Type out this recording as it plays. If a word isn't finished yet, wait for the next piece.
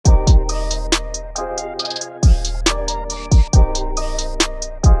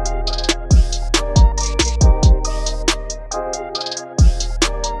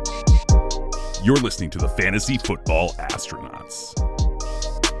You're listening to the Fantasy Football Astronauts.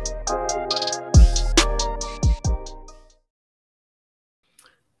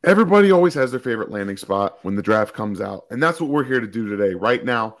 Everybody always has their favorite landing spot when the draft comes out, and that's what we're here to do today, right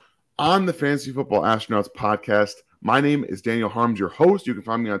now, on the Fantasy Football Astronauts podcast. My name is Daniel Harms, your host. You can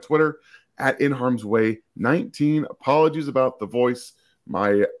find me on Twitter at InHarmsWay19. Apologies about the voice.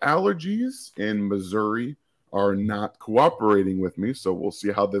 My allergies in Missouri are not cooperating with me, so we'll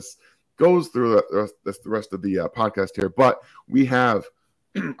see how this goes through the rest of the podcast here. But we have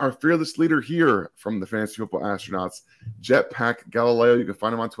our fearless leader here from the Fantasy Football Astronauts, Jetpack Galileo. You can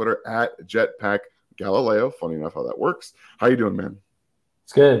find him on Twitter at Jetpack Galileo. Funny enough how that works. How you doing, man?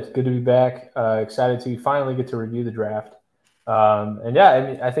 It's good. Good to be back. Excited to finally get to review the draft. And yeah, I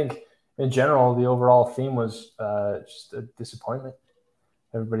mean, I think in general, the overall theme was just a disappointment.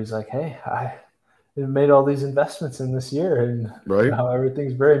 Everybody's like, hey, I made all these investments in this year, and now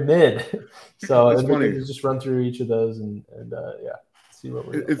everything's very mid. So it's funny to just run through each of those and see what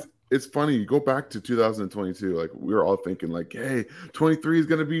we It's funny. You go back to 2022, like we were all thinking like, hey, 23 is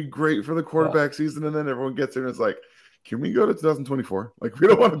going to be great for the quarterback season. And then everyone gets in and it's like, can we go to 2024? Like, we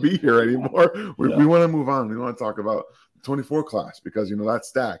don't want to be here anymore. We want to move on. We want to talk about the 24 class because, that's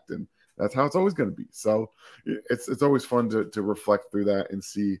stacked and that's how it's always going to be. So it's always fun to reflect through that and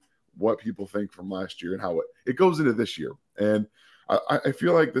see what people think from last year and how it goes into this year. And I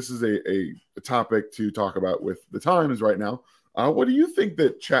feel like this is a topic to talk about with the times right now. What do you think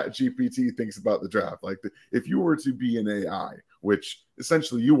that ChatGPT thinks about the draft? Like, if you were to be an AI, which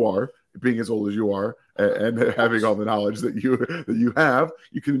essentially you are, being as old as you are, and having all the knowledge that you have,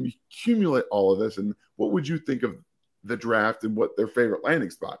 you can accumulate all of this. And what would you think of the draft and what their favorite landing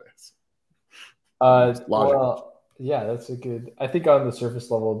spot is? Well, yeah, that's a good. I think on the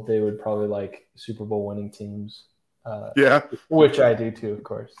surface level, they would probably like Super Bowl winning teams. Which I do too, of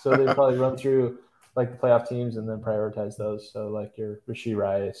course. So they'd probably run through like the playoff teams and then prioritize those. So like your Rashee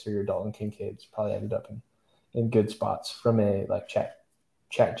Rice or your Dalton Kincaid's probably ended up in good spots from a like chat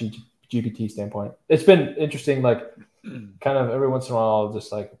GPT standpoint. It's been interesting, like kind of every once in a while I'll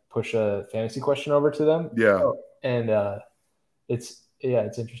just like push a fantasy question over to them. Yeah. And it's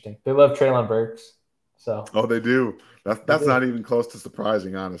interesting. They love Treylon Burks. So they do. That's not even close to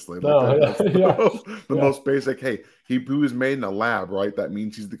surprising, honestly. That's the most basic. Hey, he was made in a lab, right? That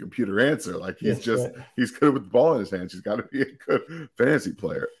means he's the computer answer. Like he's he's good with the ball in his hands. He's got to be a good fantasy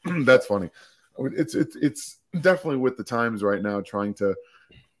player. That's funny. It's definitely with the times right now, trying to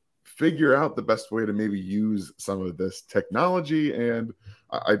figure out the best way to maybe use some of this technology. And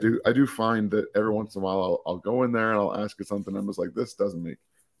I do find that every once in a while I'll go in there and I'll ask it something. I'm just like, this doesn't make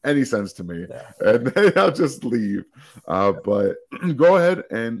any sense to me, and then I'll just leave. But go ahead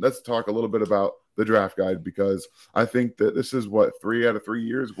and let's talk a little bit about the draft guide, because I think that this is 3 out of 3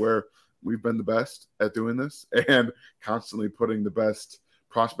 years where we've been the best at doing this and constantly putting the best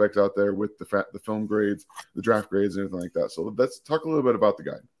prospects out there with the film grades, the draft grades, and everything like that. So let's talk a little bit about the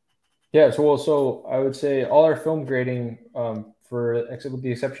guide. Yeah, so I would say all our film grading, with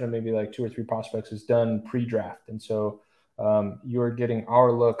the exception of maybe like 2 or 3 prospects, is done pre-draft, and so you're getting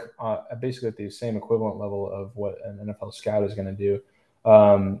our look basically at the same equivalent level of what an NFL scout is going to do.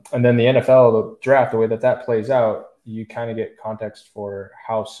 And then the NFL the draft, the way that plays out, you kind of get context for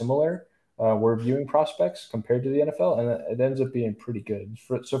how similar we're viewing prospects compared to the NFL, and it ends up being pretty good.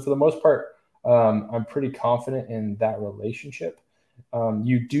 So for the most part, I'm pretty confident in that relationship.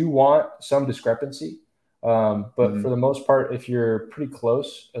 You do want some discrepancy, but for the most part, if you're pretty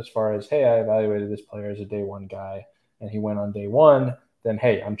close as far as, hey, I evaluated this player as a day one guy, and he went on day one, then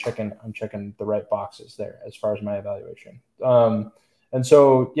hey, I'm checking the right boxes there as far as my evaluation. And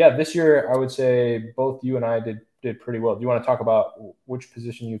so this year I would say both you and I did pretty well. Do you want to talk about which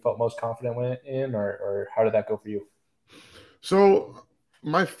position you felt most confident in, or how did that go for you? So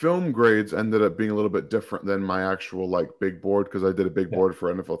my film grades ended up being a little bit different than my actual like big board, because I did a big board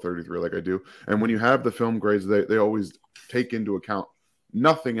for NFL 33 like I do. And when you have the film grades, they always take into account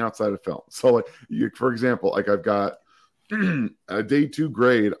nothing outside of film. So like for example, like I've got a day 2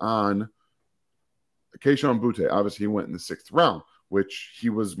 grade on Kayshon Boutte. Obviously, he went in the 6th round, which he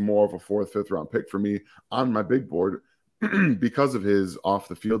was more of a 4th, 5th round pick for me on my big board because of his off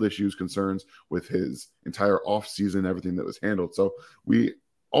the field issues, concerns with his entire off season, everything that was handled. So we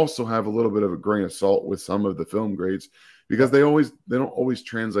also have a little bit of a grain of salt with some of the film grades, because they don't always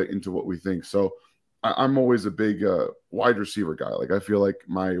translate into what we think. So I'm always a big wide receiver guy. Like I feel like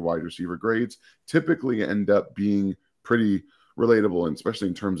my wide receiver grades typically end up being pretty relatable, and especially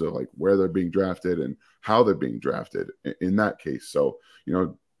in terms of like where they're being drafted and how they're being drafted in that case. So,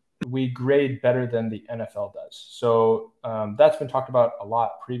 we grade better than the NFL does. So that's been talked about a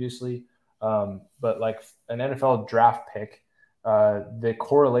lot previously. but like an NFL draft pick, the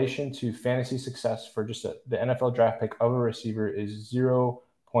correlation to fantasy success for just the NFL draft pick of a receiver is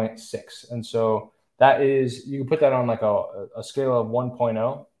 0.6. And so that is, you can put that on like a scale of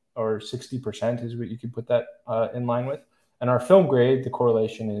 1.0 or 60% is what you could put that in line with. And our film grade, the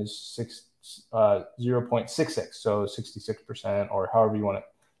correlation is 0.66, so 66%, or however you want to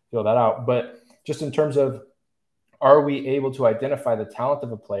fill that out. But just in terms of, are we able to identify the talent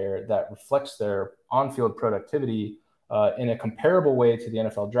of a player that reflects their on-field productivity in a comparable way to the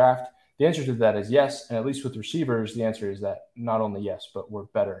NFL draft? The answer to that is yes. And at least with receivers, the answer is that not only yes, but we're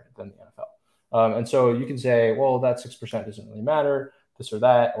better than the NFL. And so you can say, well, that 6% doesn't really matter, this or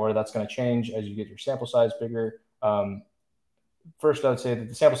that, or that's going to change as you get your sample size bigger. First, I would say that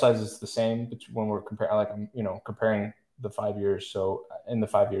the sample size is the same when we're comparing, like, comparing the 5 years. So in the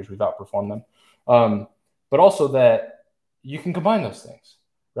 5 years, we've outperformed them. But also that you can combine those things,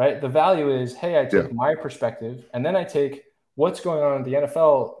 right? The value is, hey, I take my perspective, and then I take what's going on in the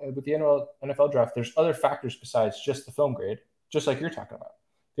NFL. With the NFL draft, there's other factors besides just the film grade, just like you're talking about.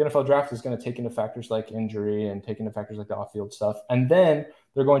 The NFL draft is going to take into factors like injury and take into factors like the off-field stuff. And then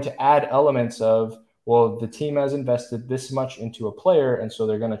they're going to add elements of, well, the team has invested this much into a player, and so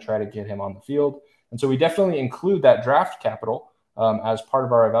they're going to try to get him on the field. And so we definitely include that draft capital as part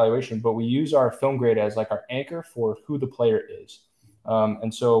of our evaluation, but we use our film grade as like our anchor for who the player is.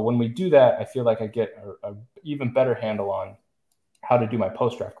 And so when we do that, I feel like I get a even better handle on how to do my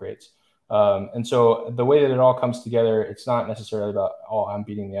post-draft grades. And so the way that it all comes together, it's not necessarily about, oh, I'm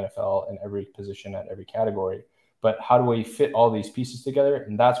beating the NFL in every position at every category, but how do we fit all these pieces together?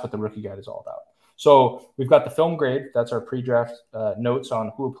 And that's what the rookie guide is all about. So we've got the film grade. That's our pre-draft notes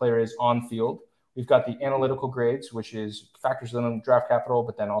on who a player is on field. We've got the analytical grades, which is factors in draft capital,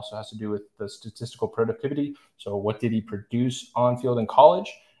 but then also has to do with the statistical productivity. So what did he produce on field in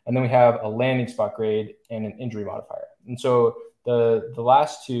college? And then we have a landing spot grade and an injury modifier. And so the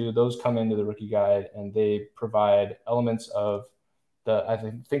last two, those come into the rookie guide, and they provide elements of I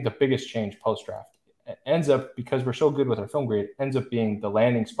think the biggest change post-draft. It ends up, because we're so good with our film grade, ends up being the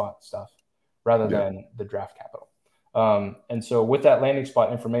landing spot stuff rather than the draft capital. And so with that landing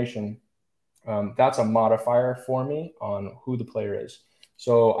spot information, that's a modifier for me on who the player is.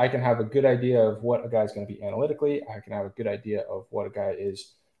 So I can have a good idea of what a guy's going to be analytically. I can have a good idea of what a guy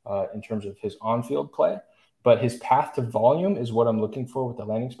is in terms of his on-field play. But his path to volume is what I'm looking for with the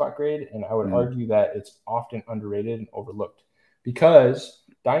landing spot grade. And I would argue that it's often underrated and overlooked, because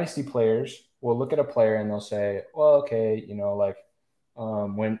dynasty players will look at a player and they'll say, well, okay,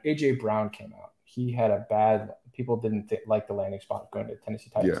 when A.J. Brown came out, he had a bad – people didn't like the landing spot going to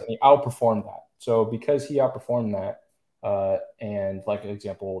Tennessee Titans. And he outperformed that. So because he outperformed that, and like an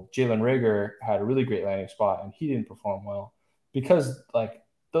example, Jalen Reagor had a really great landing spot and he didn't perform well, because like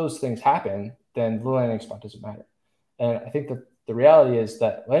those things happen, then the landing spot doesn't matter. And I think that the reality is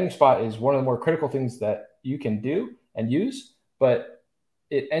that landing spot is one of the more critical things that you can do and use, but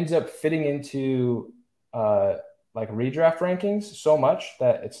it ends up fitting into like redraft rankings so much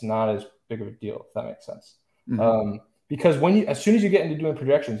that it's not as big of a deal, if that makes sense. Mm-hmm. Because as soon as you get into doing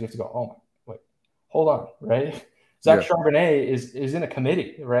projections, you have to go, oh my, wait, hold on, right? Zach Charbonnet is in a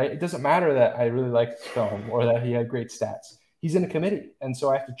committee, right? It doesn't matter that I really liked his film or that he had great stats. He's in a committee. And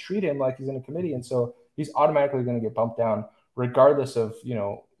so I have to treat him like he's in a committee. And so he's automatically going to get bumped down regardless of,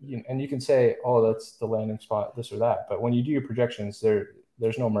 and you can say, oh, that's the landing spot, this or that. But when you do your projections,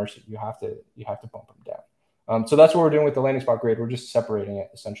 there's no mercy. You have to bump him down. So that's what we're doing with the landing spot grade. We're just separating it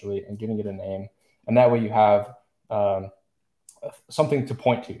essentially and giving it a name. And that way you have something to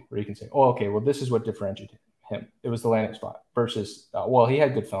point to where you can say, oh, okay, well, this is what differentiated him. It was the landing spot versus, well, he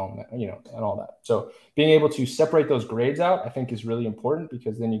had good film, and all that. So being able to separate those grades out, I think, is really important,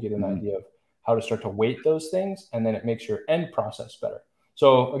 because then you get an idea of how to start to weight those things, and then it makes your end process better.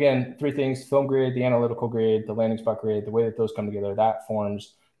 So again, 3 things: film grade, the analytical grade, the landing spot grade. The way that those come together, that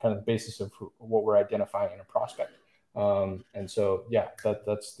forms kind of the basis of what we're identifying in a prospect. And so,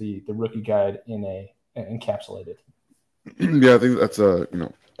 that's the rookie guide encapsulated. Yeah, I think that's a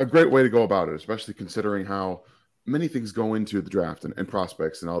great way to go about it, especially considering how many things go into the draft and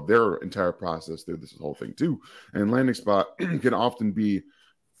prospects and all their entire process through this whole thing too. And landing spot can often be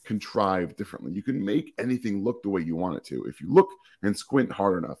contrived differently. You can make anything look the way you want it to if you look and squint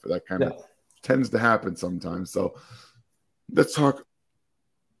hard enough. That kind of tends to happen sometimes. So let's talk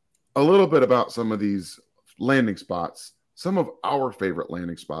a little bit about some of these landing spots, some of our favorite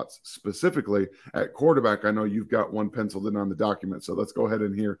landing spots, specifically at quarterback. I know you've got one penciled in on the document, so let's go ahead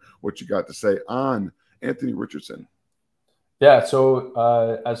and hear what you got to say on Anthony Richardson. Yeah,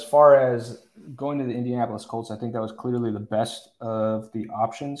 so as far as going to the Indianapolis Colts, I think that was clearly the best of the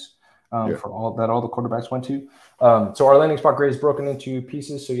options. for all the quarterbacks went to. So our landing spot grade is broken into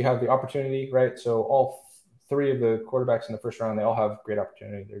pieces. So you have the opportunity, right? So all three of the quarterbacks in the first round, they all have great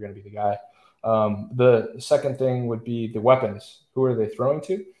opportunity. They're going to be the guy. The second thing would be the weapons. Who are they throwing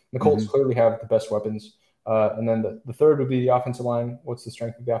to? The Colts clearly have the best weapons. And then the third would be the offensive line. What's the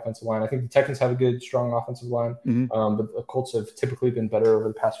strength of the offensive line? I think the Texans have a good, strong offensive line, but the Colts have typically been better over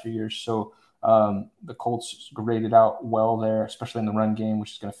the past few years. So the Colts graded out well there, especially in the run game,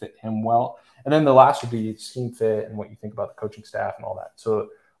 which is going to fit him well. And then the last would be scheme fit and what you think about the coaching staff and all that. So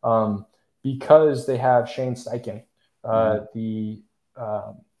because they have Shane Steichen, the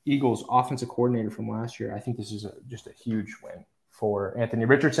Eagles offensive coordinator from last year, I think this is just a huge win for Anthony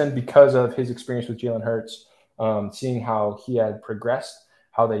Richardson because of his experience with Jalen Hurts, seeing how he had progressed,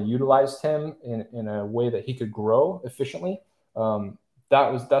 how they utilized him in a way that he could grow efficiently.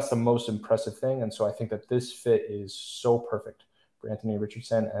 That's the most impressive thing. And so I think that this fit is so perfect for Anthony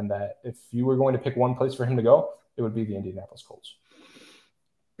Richardson, and that if you were going to pick one place for him to go, it would be the Indianapolis Colts.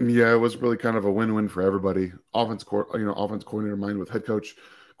 Yeah, it was really kind of a win-win for everybody. Offense coordinator mind with head coach,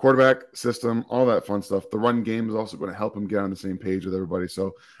 quarterback, system, all that fun stuff. The run game is also going to help him get on the same page with everybody.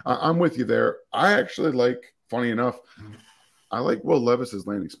 So I'm with you there. I actually like, funny enough, I like Will Levis's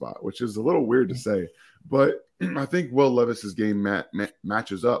landing spot, which is a little weird to say, but I think Will Levis's game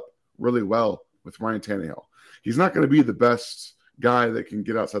matches up really well with Ryan Tannehill. He's not going to be the best guy that can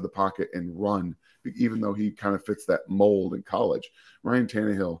get outside the pocket and run, even though he kind of fits that mold in college. Ryan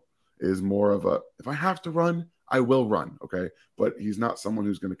Tannehill is more of a, if I have to run, I will run, okay? But he's not someone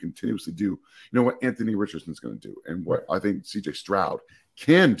who's going to continuously do, what Anthony Richardson's going to do and what I think CJ Stroud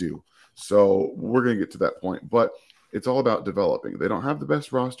can do. So we're going to get to that point. But it's all about developing. They don't have the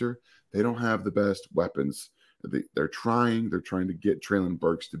best roster. They don't have the best weapons. They're trying to get Treylon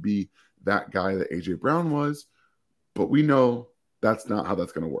Burks to be that guy that A.J. Brown was. But we know that's not how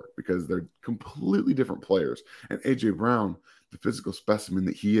that's going to work because they're completely different players. And A.J. Brown, the physical specimen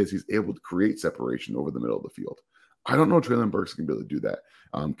that he is, he's able to create separation over the middle of the field. I don't know if Treylon Burks can be able to do that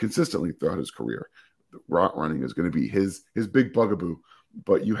consistently throughout his career. The route running is going to be his big bugaboo.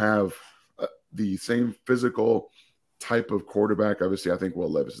 But you have the same physical type of quarterback. Obviously, I think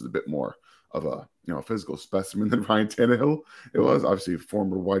Will Levis is a bit more of a physical specimen than Ryan Tannehill. It was obviously a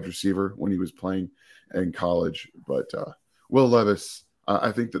former wide receiver when he was playing in college, but Will Levis,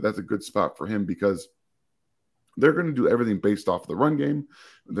 I think that's a good spot for him because they're going to do everything based off the run game.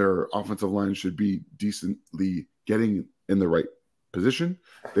 Their offensive line should be decently getting in the right position.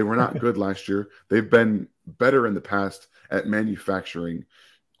 They were not good last year. They've been better in the past at manufacturing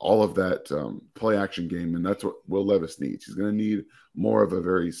all of that play action game, and that's what Will Levis needs. He's going to need more of a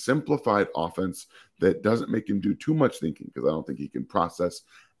very simplified offense that doesn't make him do too much thinking because I don't think he can process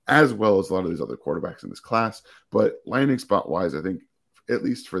as well as a lot of these other quarterbacks in this class. But landing spot wise, I think at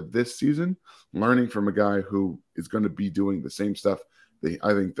least for this season, learning from a guy who is going to be doing the same stuff that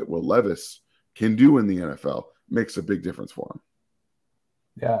I think that Will Levis can do in the NFL makes a big difference for him.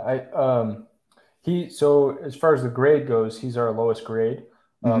 Yeah, so as far as the grade goes, he's our lowest grade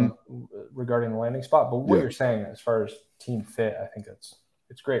regarding the landing spot. But what you're saying as far as team fit, I think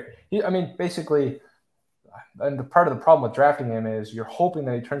it's great. Basically, and the part of the problem with drafting him is you're hoping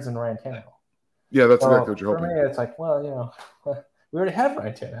that he turns into Ryan Tannehill. Yeah, that's exactly what you're hoping. For me, it's like, well, we already have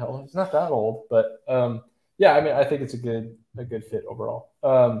Ryan Tannehill. He's not that old, but I think it's a good fit overall.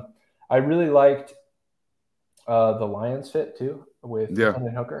 I really liked the Lions fit too with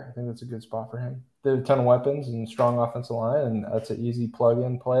Hendon Hooker. I think that's a good spot for him. They have a ton of weapons and strong offensive line, and that's an easy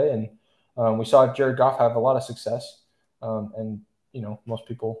plug-in play. And we saw Jared Goff have a lot of success, and most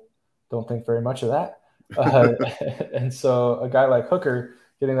people don't think very much of that. And so a guy like Hooker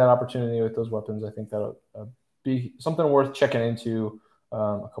getting that opportunity with those weapons, I think that'll be something worth checking into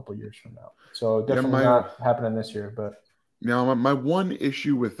a couple of years from now. So definitely not happening this year, but my one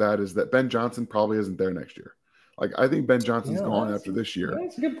issue with that is that Ben Johnson probably isn't there next year. Like I think Ben Johnson's gone after this year.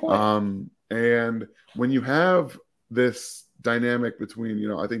 That's a good point. And when you have this dynamic between,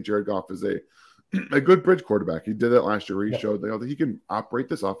 I think Jared Goff is a good bridge quarterback. He did that last year where he showed that he can operate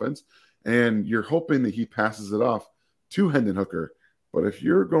this offense, and you're hoping that he passes it off to Hendon Hooker. But if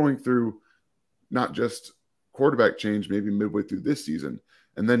you're going through not just quarterback change maybe midway through this season,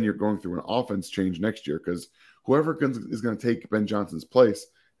 and then you're going through an offense change next year, because whoever is going to take Ben Johnson's place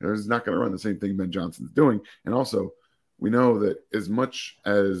is not going to run the same thing Ben Johnson's doing. And also, we know that as much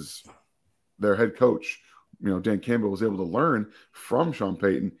as their head coach, Dan Campbell, was able to learn from Sean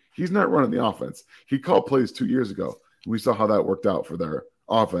Payton, he's not running the offense. He called plays 2 years ago. We saw how that worked out for their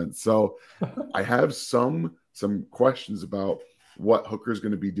offense. So I have some questions about what Hooker's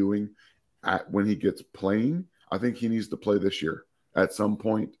going to be doing when he gets playing. I think he needs to play this year at some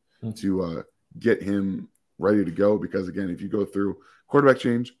point. to get him ready to go. Because again, if you go through quarterback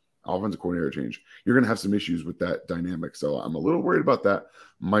change, offensive coordinator change, you're going to have some issues with that dynamic. So I'm a little worried about that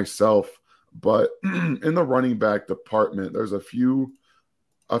myself. But in the running back department, there's a few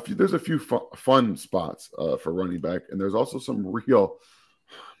fun spots for running back, and there's also some real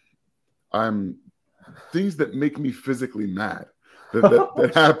things that make me physically mad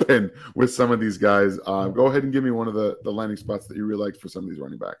that happen with some of these guys. Go ahead and give me one of the landing spots that you really liked for some of these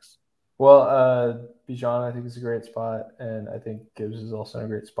running backs. Well, Bijan, I think, is a great spot, and I think Gibbs is also a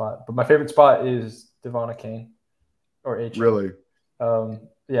great spot. But my favorite spot is Devon Achane, or H. Really?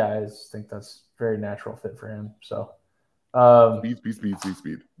 Yeah, I just think that's a very natural fit for him. So,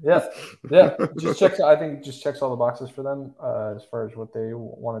 speed. Yeah. I think just checks all the boxes for them as far as what they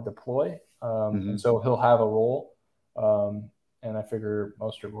want to deploy. And so he'll have a role. And I figure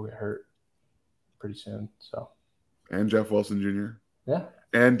Mostert will get hurt pretty soon. So. And Jeff Wilson Jr. Yeah.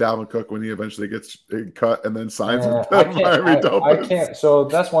 And Dalvin Cook when he eventually gets cut and then signs with the Miami Dolphins. I can't. So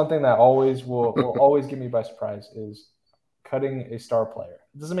that's one thing that always will always get me by surprise is cutting a star player.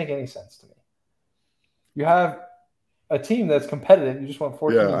 It doesn't make any sense to me. You have a team that's competitive. You just want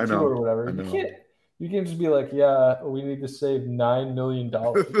 14-2 or whatever. You can't just be like, yeah, we need to save $9 million.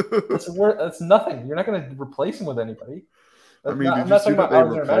 That's nothing. You're not going to replace him with anybody. I'm not talking about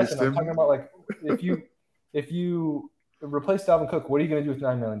Alexander Madison. I'm talking about like if you replace Dalvin Cook, what are you going to do with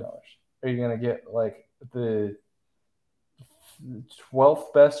 $9 million? Are you going to get like the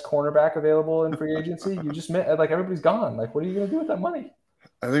 12th best cornerback available in free agency? You just meant like everybody's gone. Like, what are you going to do with that money?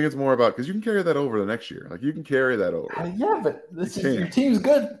 I think it's more about because you can carry that over the next year. Like you can carry that over. Yeah, but your team's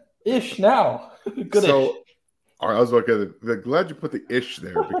good-ish now. Good-ish. So, I was looking. Glad you put the ish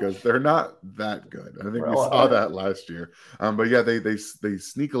there because they're not that good. I think we saw that last year. But yeah, they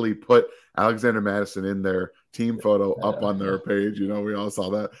sneakily put Alexander Madison in their team photo up on their page. You know, we all saw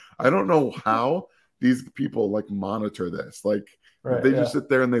that. I don't know how these people like monitor this. Like they just sit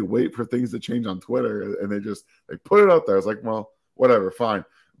there and they wait for things to change on Twitter, and they put it out there. I was like, well, whatever, fine.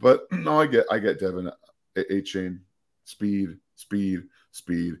 But no, I get Devon Achane, speed.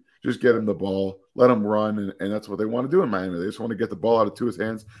 Just get him the ball, let him run, and that's what they want to do in Miami. They just want to get the ball out of his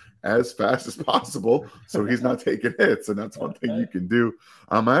hands as fast as possible so he's not taking hits, and that's one thing you can do.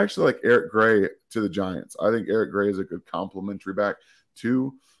 I actually like Eric Gray to the Giants. I think Eric Gray is a good complementary back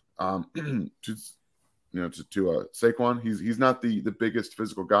to Saquon. He's not the biggest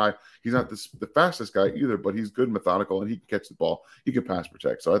physical guy. He's not the fastest guy either, but he's good, methodical, and he can catch the ball. He can pass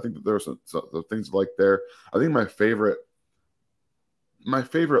protect. So I think that there are some things like there. I think my favorite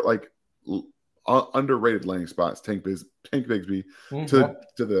like underrated landing spots, Tank Bigsby to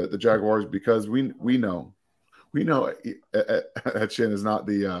the Jaguars, because we know Etienne is not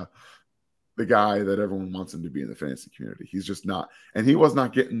the guy that everyone wants him to be in the fantasy community. He's just not, and he was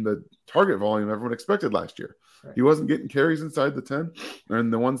not getting the target volume everyone expected last year. Right. He wasn't getting carries inside the 10,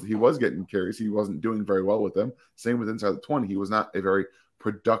 and the ones that he was getting carries, he wasn't doing very well with them. Same with inside the 20. He was not a very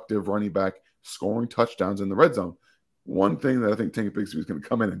productive running back scoring touchdowns in the red zone. One thing that I think Tank Bigsby is going to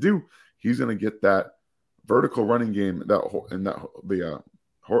come in and do, he's going to get that vertical running game. I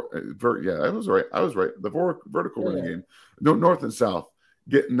was right. The vertical running game, north and south,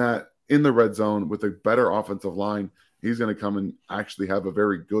 getting that in the red zone with a better offensive line. He's going to come and actually have a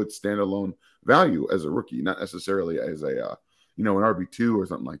very good standalone value as a rookie, not necessarily as an RB2 or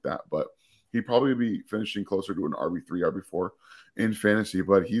something like that, but he'd probably be finishing closer to an RB3, RB4 in fantasy,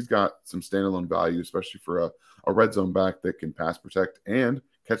 but he's got some standalone value, especially for a red zone back that can pass protect and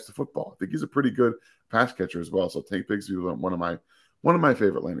catch the football. I think he's a pretty good pass catcher as well. So Tank Bigsby was one of my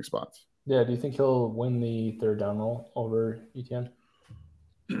favorite landing spots. Yeah. Do you think he'll win the third down role over Etienne?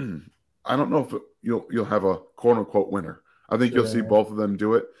 I don't know if you'll have a quote unquote winner. I think you'll see both of them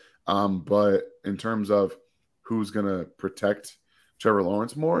do it. But in terms of who's going to protect Trevor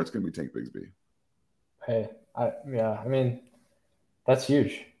Lawrence more, it's going to be Tank Bigsby. Hey, I mean, that's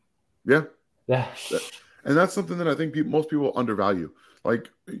huge. Yeah. Yeah. And that's something that I think most people undervalue.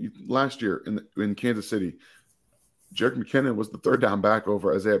 Like last year in Kansas City, Jerick McKinnon was the third down back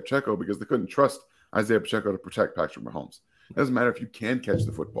over Isaiah Pacheco because they couldn't trust Isaiah Pacheco to protect Patrick Mahomes. It doesn't matter if you can catch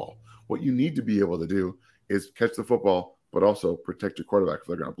the football. What you need to be able to do is catch the football, but also protect your quarterback if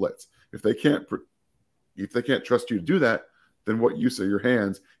they're going to blitz. If they can't trust you to do that, then what use are your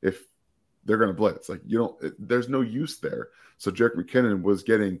hands if they're going to blitz? Like there's no use there. So Jerick McKinnon was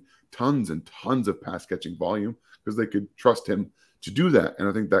getting tons and tons of pass catching volume because they could trust him to do that. And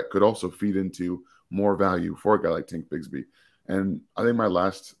I think that could also feed into more value for a guy like Tank Bigsby. And I think my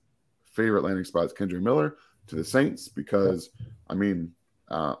last favorite landing spot is Kendre Miller to the Saints because, Alvin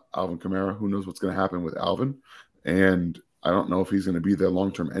Kamara, who knows what's going to happen with Alvin. And I don't know if he's going to be there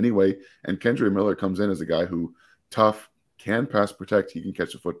long term anyway. And Kendre Miller comes in as a guy who tough, can pass protect, he can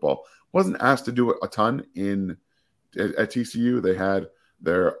catch the football. Wasn't asked to do it a ton at TCU. They had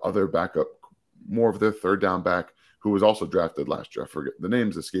their other backup, more of their third down back, who was also drafted last year. I forget the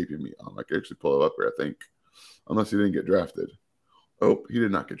name's escaping me. I can actually pull it up here, I think, unless he didn't get drafted. Oh, he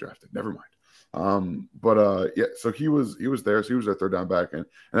did not get drafted. Never mind. Yeah, so he was there. So he was their third down back. And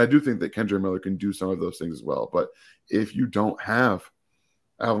I do think that Kendre Miller can do some of those things as well. But if you don't have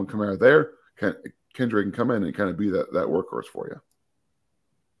Alvin Kamara there, Kendre can come in and kind of be that workhorse for you.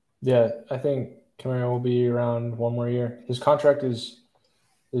 Yeah, I think Kamara will be around one more year. His contract is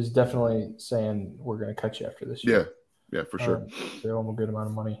definitely saying we're going to cut you after this year. Yeah, for sure. They owe him a good amount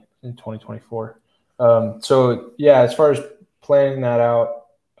of money in 2024. So yeah, as far as planning that out,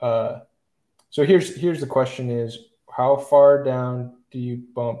 so here's the question: is how far down do you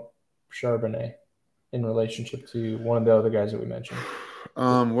bump Charbonnet in relationship to one of the other guys that we mentioned?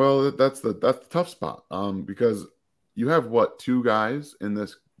 Well, that's the tough spot. Because you have two guys in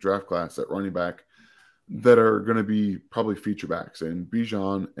this draft class at running back that are going to be probably feature backs, and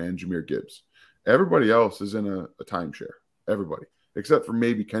Bijan and Jahmyr Gibbs. Everybody else is in a timeshare. Everybody, except for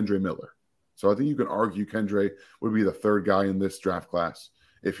maybe Kendre Miller. So I think you can argue Kendre would be the third guy in this draft class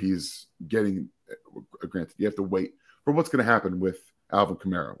if he's getting granted. You have to wait for what's going to happen with Alvin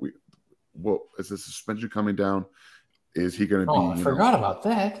Kamara. Is the suspension coming down? Is he going to be? Oh, I forgot about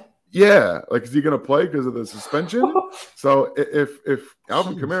that. Yeah, is he going to play because of the suspension? So if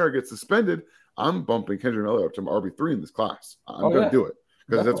Alvin Kamara gets suspended, I'm bumping Kendre Miller up to RB3 in this class. I'm going to do it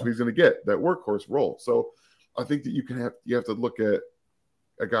because that's what he's going to get, that workhorse role. So I think that you have to look at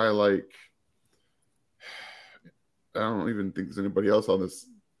a guy like, I don't even think there's anybody else on this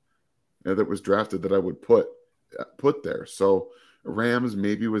that was drafted that I would put there. So Rams,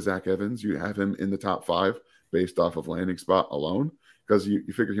 maybe with Zach Evans, you have him in the top 5 based off of landing spot alone because you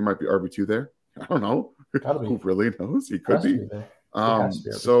figure he might be RB2 there. I don't know. Who really knows? He could be.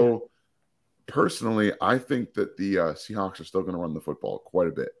 So personally, I think that the Seahawks are still going to run the football quite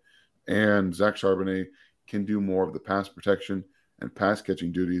a bit. And Zach Charbonnet can do more of the pass protection and pass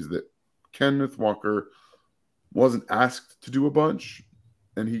catching duties that Kenneth Walker wasn't asked to do a bunch.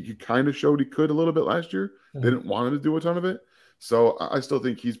 And he kind of showed he could a little bit last year. They didn't want him to do a ton of it. So I still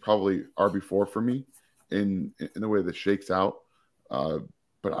think he's probably RB4 for me in the way that shakes out.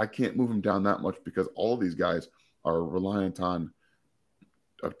 But I can't move him down that much because all of these guys are reliant on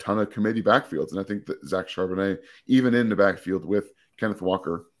a ton of committee backfields. And I think that Zach Charbonnet, even in the backfield with Kenneth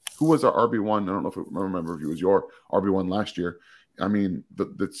Walker, who was our RB1, I don't know if I remember if he was your RB1 last year. I mean,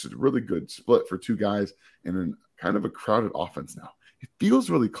 that's a really good split for two guys in kind of a crowded offense now. It feels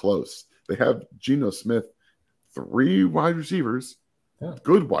really close. They have Geno Smith, 3 wide receivers,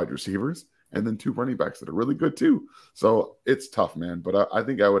 good wide receivers, and then 2 running backs that are really good too. So it's tough, man. But I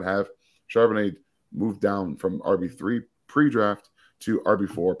think I would have Charbonnet move down from RB3 pre-draft to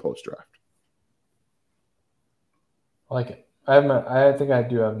RB4 post-draft. I like it. I think I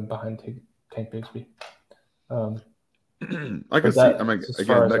do have him behind Tank Bigsby. I can see. I mean,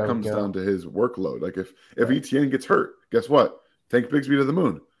 again, that comes down to his workload. Like if Etienne gets hurt, guess what? Tank Bigsby to the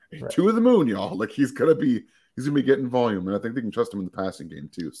moon. Right. To the moon, y'all. Like he's gonna be getting volume, and I think they can trust him in the passing game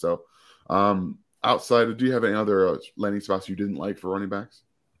too. So, outside of, do you have any other landing spots you didn't like for running backs?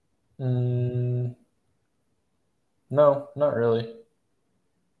 No, not really.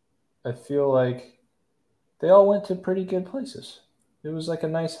 I feel like they all went to pretty good places. It was like a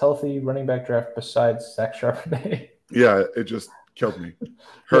nice, healthy running back draft besides Zach Charbonnet. Yeah, it just killed me.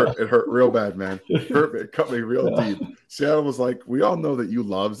 It hurt real bad, man. It cut me real deep. Seattle was like, we all know that you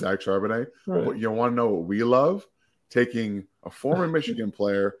love Zach Charbonnet, but you want to know what we love? Taking a former Michigan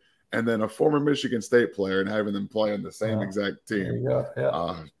player and then a former Michigan State player and having them play on the same exact team.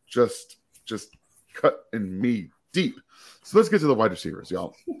 Just cutting me deep. So let's get to the wide receivers,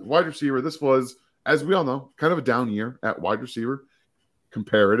 y'all. Wide receiver, this was, as we all know, kind of a down year at wide receiver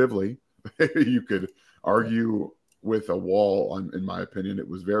comparatively. You could argue with a wall, in my opinion. It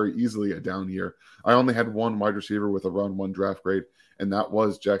was very easily a down year. I only had one wide receiver with a round 1 draft grade, and that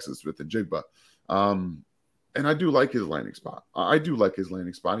was Jackson Smith-Njigba. And I do like his landing spot.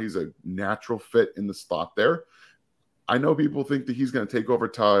 He's a natural fit in the slot there. I know people think that he's going to take over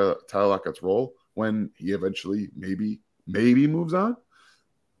Tyler Lockett's role when he eventually maybe moves on,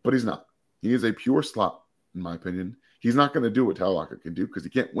 but he's not. He is a pure slot, in my opinion. He's not going to do what Tyler Lockett can do because he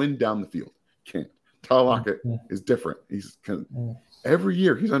can't win down the field. Can't. Tyler Lockett is different. Every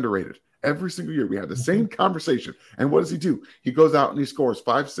year he's underrated. Every single year we have the same conversation. And what does he do? He goes out and he scores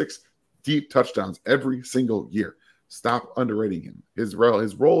 5-6 deep touchdowns every single year. Stop underrating him. His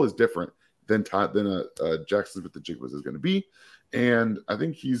role is different than Jackson with the Jaguars is going to be. And I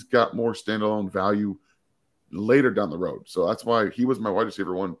think he's got more standalone value later down the road. So that's why he was my wide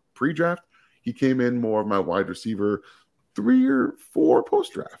receiver 1 pre-draft. He came in more of my wide receiver 3 or 4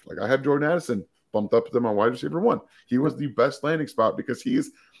 post-draft. Like I had Jordan Addison bumped up to my wide receiver 1. He was the best landing spot because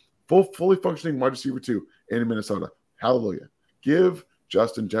he's fully functioning wide receiver 2 in Minnesota. Hallelujah. Give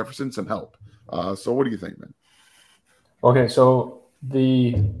Justin Jefferson some help. So what do you think, man? Okay, so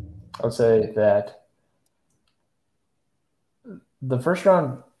I would say that the first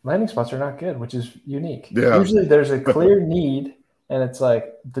round landing spots are not good, which is unique. Yeah. Usually there's a clear need, and it's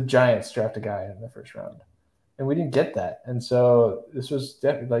like the Giants draft a guy in the first round. And we didn't get that. And so this was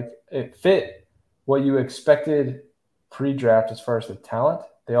definitely like it fit what you expected pre-draft as far as the talent.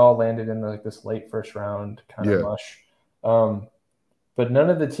 They all landed in like this late first round kind of mush. But none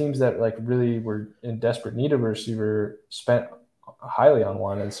of the teams that like really were in desperate need of a receiver spent highly on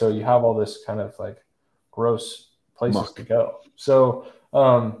one. And so you have all this kind of like gross places to go. So,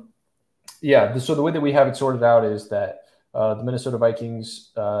 so the way that we have it sorted out is that the Minnesota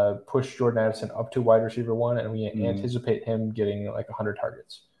Vikings pushed Jordan Addison up to wide receiver 1, and we anticipate him getting like 100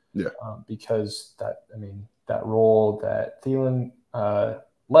 targets. Yeah. Because that role that Thielen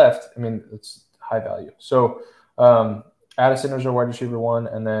left, it's high value. So Addison is our wide receiver 1,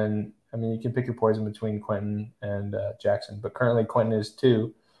 and then you can pick your poison between Quentin and Jackson, but currently Quentin is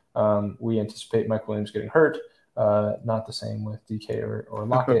 2. We anticipate Mike Williams getting hurt. Not the same with DK or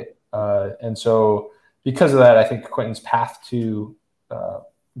Lockett. And so because of that, I think Quentin's path to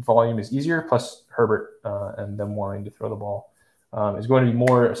volume is easier, plus Herbert and them wanting to throw the ball is going to be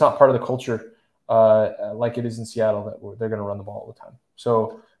more – it's not part of the culture like it is in Seattle that they're going to run the ball all the time.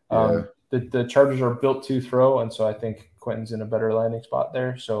 So the Chargers are built to throw, and so I think Quentin's in a better landing spot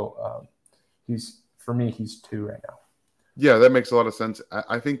there. So for me, he's 2 right now. Yeah, that makes a lot of sense.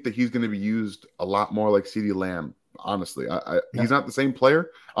 I think that he's going to be used a lot more like CeeDee Lamb, honestly. He's not the same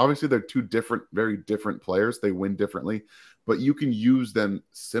player. Obviously, they're 2 very different players. They win differently, but you can use them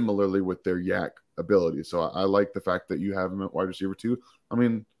similarly with their yak ability. So I like the fact that you have him at wide receiver 2.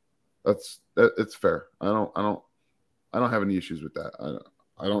 It's fair. I don't have any issues with that.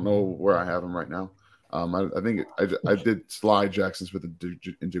 I don't know where I have him right now. I think I did slide Jackson Smith and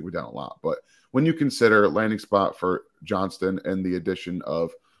Njigba down a lot, but when you consider landing spot for Johnston and the addition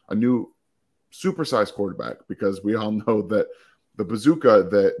of a new supersized quarterback, because we all know that the bazooka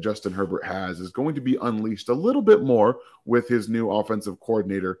that Justin Herbert has is going to be unleashed a little bit more with his new offensive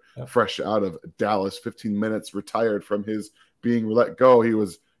coordinator, fresh out of Dallas, 15 minutes retired from his being let go. He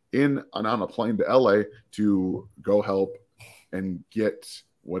was on a plane to LA to go help and get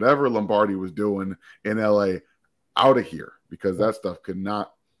whatever Lombardi was doing in LA out of here, because that stuff could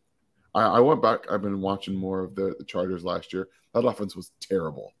not. I went back. I've been watching more of the Chargers last year. That offense was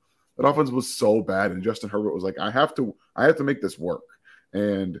terrible. That offense was so bad, and Justin Herbert was like, I have to make this work.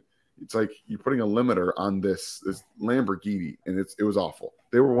 And it's like you're putting a limiter on this Lamborghini, and it was awful.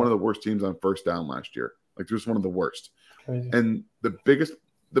 They were one of the worst teams on first down last year. Like, just one of the worst. Crazy. And the biggest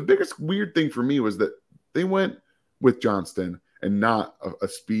weird thing for me was that they went with Johnston and not a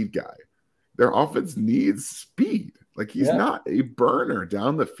speed guy. Their offense needs speed. Like, he's not a burner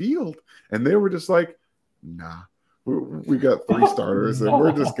down the field. And they were just like, nah, we got 3 starters and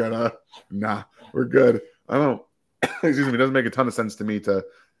we're just gonna, we're good. It doesn't make a ton of sense to me to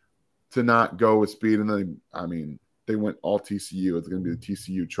not go with speed. And then, they went all TCU. It's going to be the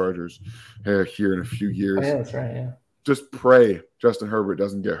TCU Chargers here in a few years. Oh, yeah, that's right, yeah. Just pray Justin Herbert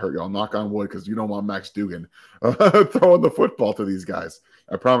doesn't get hurt, y'all. Knock on wood, because you don't want Max Duggan throwing the football to these guys.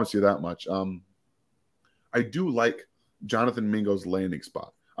 I promise you that much. I do like Jonathan Mingo's landing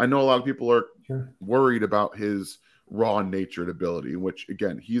spot. I know a lot of people are worried about his raw nature and ability, which,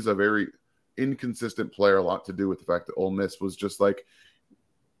 again, he's a very inconsistent player, a lot to do with the fact that Ole Miss was just like,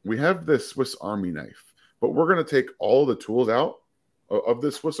 we have this Swiss Army knife, but we're going to take all the tools out of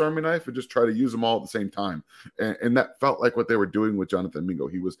this Swiss Army knife and just try to use them all at the same time. And that felt like what they were doing with Jonathan Mingo.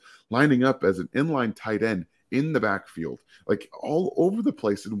 He was lining up as an inline tight end in the backfield, like all over the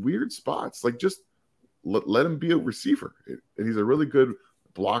place in weird spots. Like, just let him be a receiver. And he's a really good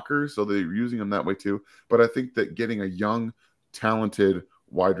blocker, so they're using him that way too. But I think that getting a young, talented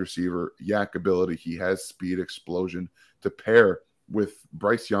wide receiver, yak ability, he has speed, explosion, to pair with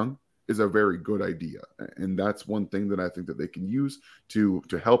Bryce Young is a very good idea. And that's one thing that I think that they can use to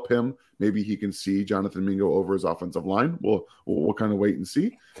help him. Maybe he can see Jonathan Mingo over his offensive line. We'll kind of wait and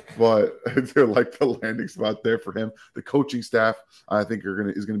see. But they're like the landing spot there for him. The coaching staff, I think,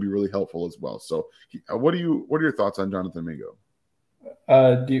 is going to be really helpful as well. So what are your thoughts on Jonathan Mingo?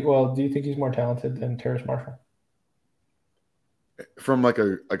 Do you think he's more talented than Terrace Marshall? from like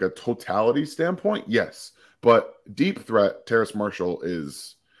a totality standpoint, yes. But deep threat, Terrace Marshall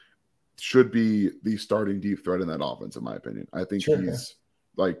should be the starting deep threat in that offense, in my opinion. I think he's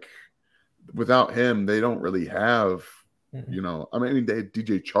like, without him, they don't really have, you know, I mean, they had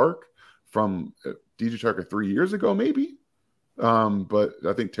DJ Chark from DJ Chark 3 years ago, maybe. But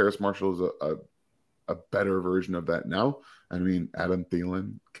I think Terrace Marshall is a better version of that now. I mean, Adam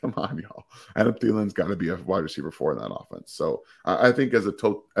Thielen, come on, y'all. Adam Thielen's got to be a wide receiver 4 in that offense. So I think as a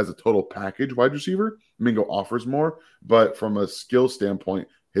total package wide receiver, Mingo offers more. But from a skill standpoint,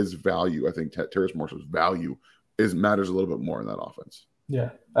 his value, I think Terrace Marshall's value matters a little bit more in that offense.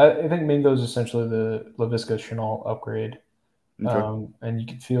 Yeah, I think Mingo is essentially the Laviska Shenault upgrade. Okay. And you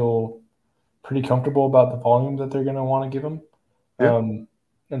can feel pretty comfortable about the volume that they're going to want to give him. Yeah.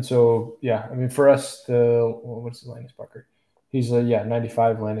 And so, yeah, I mean, for us, what's the landing spot grade? He's a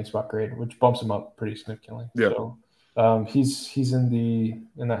 95 landing spot grade, which bumps him up pretty significantly. Yeah. So he's in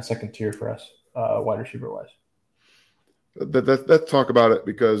that second tier for us, wide receiver wise. Let's talk about it,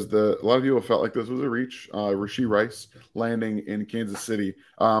 because a lot of people felt like this was a reach. Rashee Rice landing in Kansas City.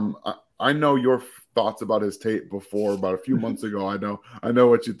 I know your thoughts about his tape before, about a few months ago. I know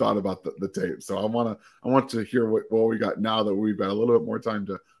what you thought about the tape. So I want to hear what we got now that we've got a little bit more time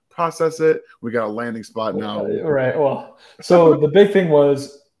to process it. We got a landing spot now. Right. Well, so the big thing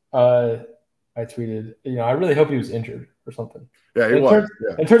was I tweeted, I really hope he was injured or something. Yeah, he was.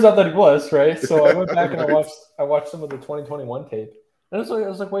 It turns out that he was, right? So I went back and I watched some of the 2021 tape, and it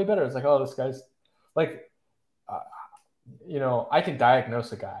was like way better. It's like, oh, this guy's like, I can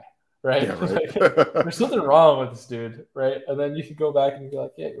diagnose a guy, right? Yeah, right. Like, there's something wrong with this dude, right? And then you can go back and be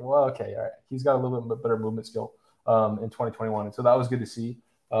like, yeah, well, okay, all right, he's got a little bit better movement skill in 2021, and so that was good to see.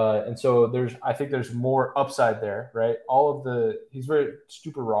 And so I think there's more upside there, right? He's very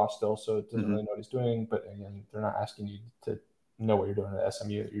super raw still, so it doesn't really know what he's doing. But again, they're not asking you to know what you're doing at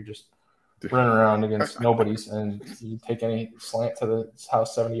SMU. You're just running around against nobodies, and you take any slant to the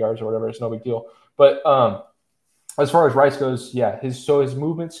house 70 yards or whatever, it's no big deal. But as far as Rice goes, yeah, his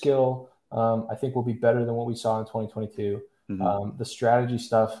movement skill, I think will be better than what we saw in 2022. The strategy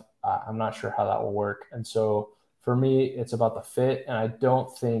stuff, I'm not sure how that will work. And so for me, it's about the fit. And I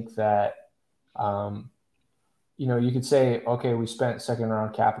don't think that, you could say, okay, we spent second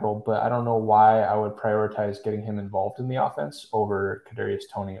round capital, but I don't know why I would prioritize getting him involved in the offense over Kadarius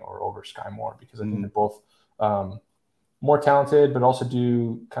Toney or over Sky Moore, because I think they're both more talented, but also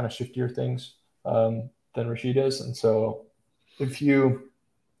do kind of shiftier things than Rashee does. And so if you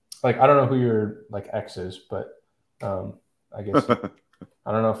I don't know who your X is, but I guess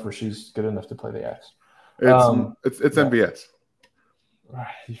I don't know if Rashee's good enough to play the X. It's MVS.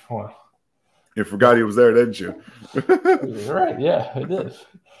 Right. Well, you forgot he was there, didn't you? You're right. Yeah, I did.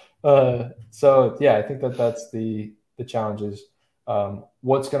 So yeah, I think that's the challenge is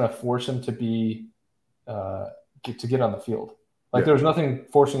what's going to force him to be get on the field. There was nothing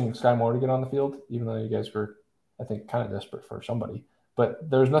forcing Sky Moore to get on the field, even though you guys were, I think, kind of desperate for somebody. But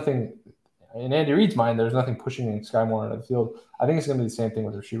there's nothing in Andy Reid's mind. There's nothing pushing Sky Moore onto the field. I think it's going to be the same thing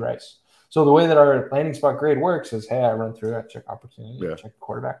with Rashee Rice. So the way that our landing spot grade works is, hey, I run through, I check opportunity, check the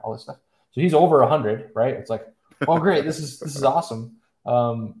quarterback, all this stuff. So he's over 100, right? It's like, oh, great, this is awesome.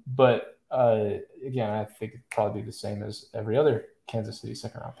 But again, I think it'd probably be the same as every other Kansas City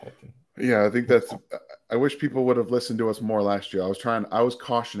second round pick. Yeah, I think I wish people would have listened to us more last year. I was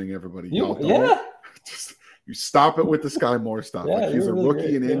cautioning everybody. Just you stop it with the Sky Moore stuff. Yeah, he's a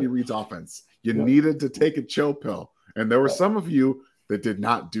rookie in Andy Reid's offense. You needed to take a chill pill. And there were some of you that did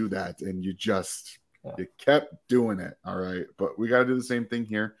not do that, and you just you kept doing it. All right. But we got to do the same thing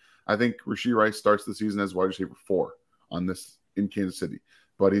here. I think Rashee Rice starts the season as wide receiver 4 in Kansas City.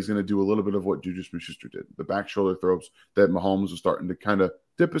 But he's going to do a little bit of what Juju Smith-Schuster did. The back shoulder throws that Mahomes was starting to kind of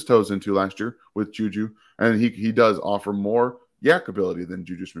dip his toes into last year with Juju. And he does offer more yak ability than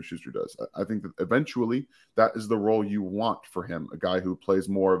Juju Smith-Schuster does. I think that eventually that is the role you want for him, a guy who plays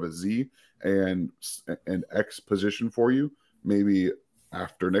more of a Z and X position for you. Maybe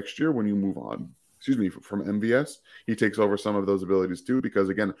after next year when you move on, from MVS, he takes over some of those abilities too. Because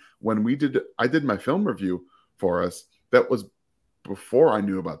again, when I did my film review for us, that was before I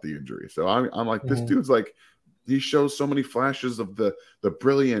knew about the injury. So I'm like, this dude's like, he shows so many flashes of the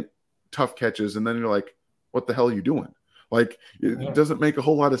brilliant tough catches, and then you're like, what the hell are you doing? It doesn't make a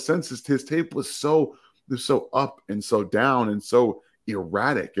whole lot of sense. His tape was so up and so down and so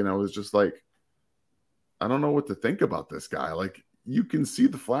erratic, and I was just like, I don't know what to think about this guy. You can see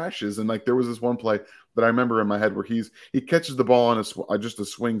the flashes, and there was this one play that I remember in my head where he catches the ball on just a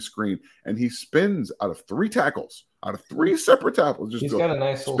swing screen, and he spins out of 3 tackles, out of 3 separate tackles. He's got a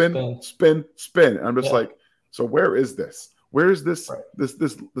nice spin. And I'm just like, so where is this? Where's this Right.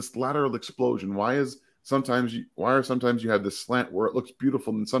 this lateral explosion? Why are sometimes you have this slant where it looks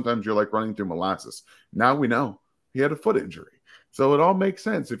beautiful and sometimes you're like running through molasses? Now we know he had a foot injury. So it all makes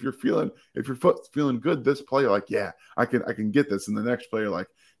sense. If your foot's feeling good this play, like, yeah, I can get this. And the next player, like,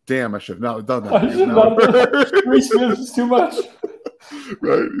 damn, I should not have done that. I should not have done that. Reese Williams is too much.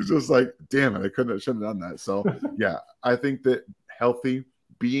 Right? He's just like, damn it, shouldn't have done that. So yeah, I think that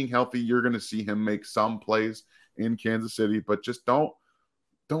being healthy, you're gonna see him make some plays in Kansas City, but just don't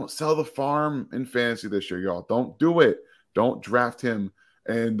sell the farm in fantasy this year, y'all. Don't do it. Don't draft him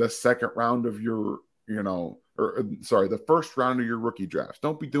in the second round of your, the first round of your rookie drafts.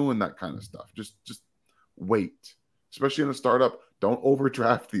 Don't be doing that kind of stuff. Just wait. Especially in a startup, don't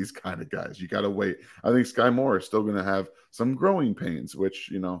overdraft these kind of guys. You got to wait. I think Sky Moore is still going to have some growing pains,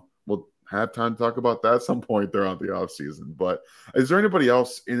 which, we'll have time to talk about that at some point throughout the offseason. But is there anybody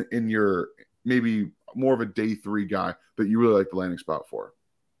else in your maybe more of a day 3 guy that you really like the landing spot for?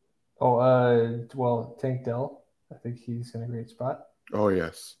 Well, Tank Dell. I think he's in a great spot. Oh,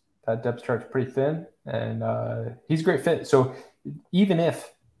 yes. That depth chart's pretty thin, and he's a great fit. So even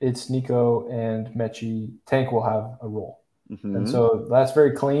if it's Nico and Mechie, Tank will have a role. Mm-hmm. And so that's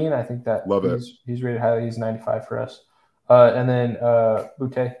very clean. I think that he's rated highly. He's 95 for us. And then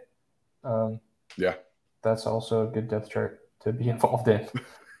Boutte. Yeah. That's also a good depth chart to be involved in.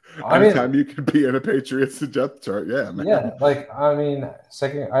 Anytime you can be in a Patriots depth chart, yeah, man. Yeah, I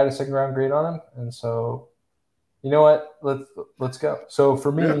had a second round grade on him, and so you know what? Let's go. So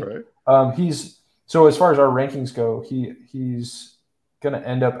for me, as far as our rankings go, he's gonna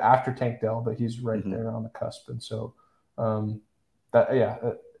end up after Tank Dell, but he's right there on the cusp, and so to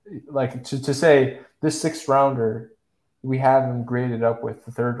say this 6th rounder, we have him graded up with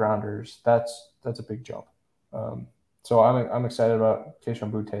the 3rd rounders. That's a big jump. So I'm excited about Keishon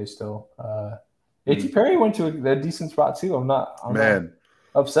Boutte still. A.T. Perry went to a decent spot too. I'm not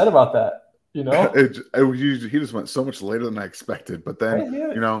upset about that. He just went so much later than I expected. But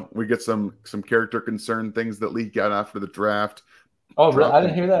then we get some character concern things that leak out after the draft. Oh, really? I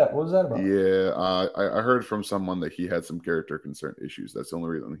didn't hear that. What was that about? Yeah, I heard from someone that he had some character concern issues. That's the only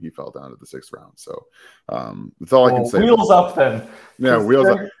reason he fell down to the 6th round. So that's all I can say. Wheels up then. Yeah, wheels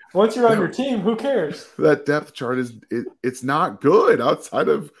up. Once you're on your team, who cares? That depth chart it's not good outside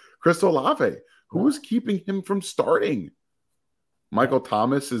of Chris Olave. Who's keeping him from starting? Michael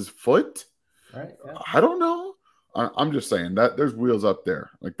Thomas's foot? Right. Yeah. I don't know. I'm just saying that there's wheels up there.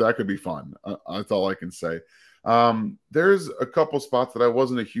 Like that could be fun. That's all I can say. There's a couple spots that I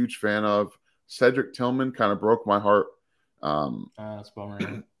wasn't a huge fan of. Cedric Tillman kind of broke my heart. That's a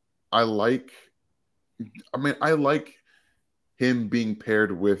bummer. I like him being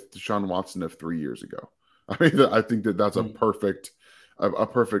paired with Deshaun Watson of 3 years ago. I think that's a perfect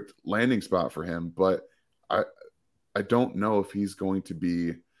landing spot for him, but I don't know if he's going to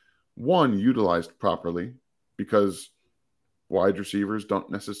be utilized properly because wide receivers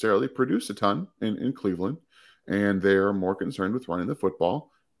don't necessarily produce a ton in Cleveland, and they are more concerned with running the football.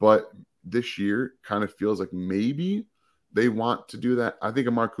 But this year kind of feels like maybe they want to do that. I think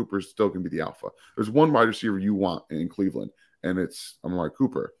Amari Cooper is still going to be the alpha. There's one wide receiver you want in Cleveland, and it's Amari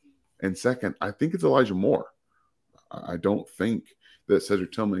Cooper. And second, I think it's Elijah Moore. I don't think that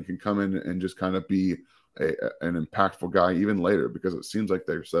Cedric Tillman can come in and just kind of be an impactful guy even later because it seems like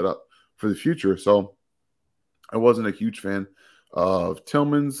they're set up for the future. So I wasn't a huge fan of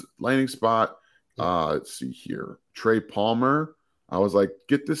Tillman's landing spot. Let's see here. Trey Palmer. I was like,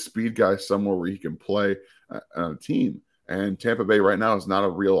 get this speed guy somewhere where he can play on a team. And Tampa Bay right now is not a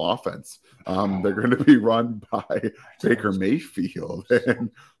real offense. They're going to be run by Baker Mayfield.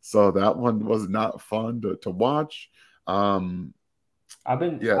 And so that one was not fun to watch. I've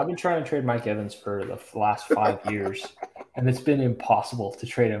been trying to trade Mike Evans for the last 5 years, and it's been impossible to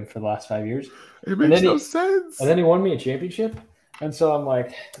trade him for the last 5 years. It makes no sense. And then he won me a championship. And so I'm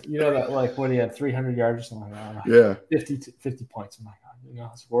like, what he had 300 yards or something like that. Yeah. 50 points. I'm like,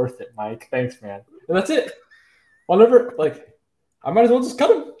 it's worth it, Mike. Thanks, man. And that's it. I might as well just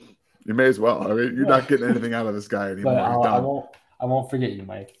cut him. You may as well. I mean, you're not getting anything out of this guy anymore. But I won't forget you,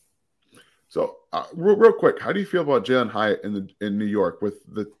 Mike. So, real quick, how do you feel about Jalen Hyatt in New York with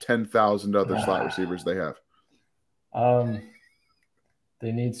the 10,000 other slot receivers they have?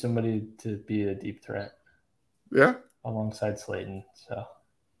 They need somebody to be a deep threat. Yeah. Alongside Slayton. So,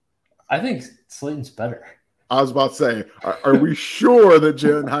 I think Slayton's better. I was about to say, are we sure that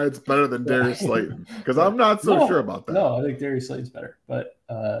Jalen Hyatt's better than Darius Slayton? Because I'm not so sure about that. No, I think Darius Slayton's better. But,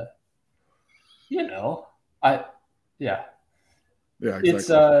 yeah. Yeah, exactly.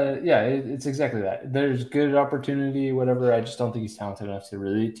 It's exactly that. There's good opportunity, whatever. I just don't think he's talented enough to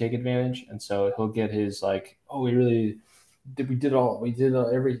really take advantage. And so he'll get his we really we did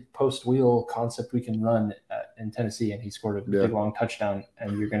every post wheel concept we can run in Tennessee, and he scored a big long touchdown,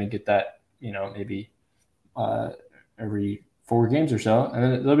 and you're going to get that, maybe every 4 games or so, and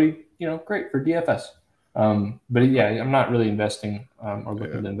then it'll be, great for DFS. But yeah, I'm not really investing or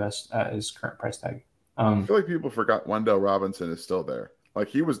looking to invest at his current price tag. I feel like people forgot Wendell Robinson is still there. Like,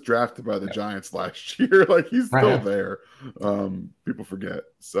 he was drafted by the Giants last year. Like, he's still there. People forget.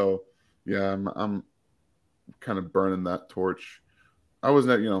 So yeah, I'm kind of burning that torch. I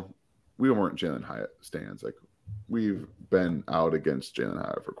wasn't, we weren't Jalen Hyatt stands. Like, we've been out against Jalen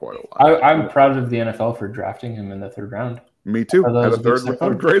Hyatt for quite a while. I'm proud of the NFL for drafting him in the 3rd round. Me too. Had a 3rd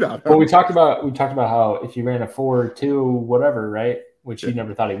round grade out. Well, we talked about how if you ran a 4.2 whatever, right? Which he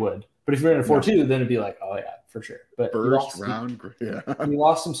never thought he would. But if you ran a 4.2, then it'd be like, oh yeah, for sure. But first round, he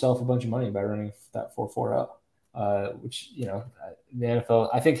lost himself a bunch of money by running that 4.40, which the NFL.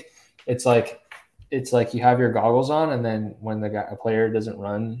 I think it's like you have your goggles on, and then when a player doesn't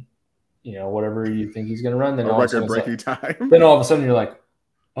run, whatever you think he's going to run, then record-breaking time. Then all of a sudden you're like,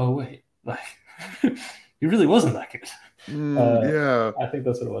 oh wait, like he really wasn't that good. Yeah, I think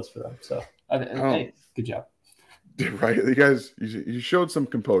that's what it was for them. So, hey, good job. Right, you guys, you showed some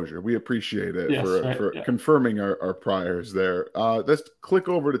composure. We appreciate it for confirming our priors there. Let's click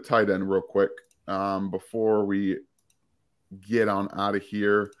over to tight end real quick before we get on out of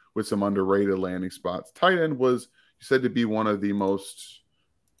here with some underrated landing spots. Tight end was said to be one of the most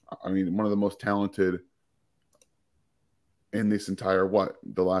talented in this entire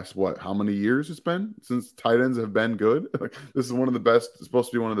how many years it's been since tight ends have been good. This is one of the best. It's supposed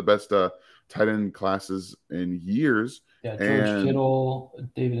to be one of the best tight end classes in years. Yeah, George Kittle,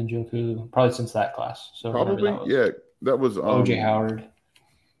 David Njoku, probably since that class. So that was OJ Howard.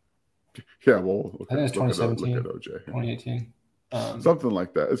 Yeah, well, I think it's 2017, look at OJ. 2018. Something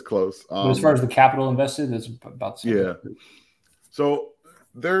like that. It's close. But as far as the capital invested, it's about the same. Yeah. So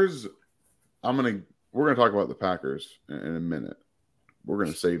we're gonna talk about the Packers in a minute. We're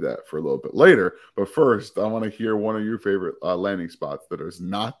gonna save that for a little bit later. But first, I want to hear one of your favorite landing spots that is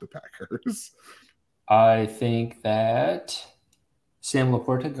not the Packers. I think that Sam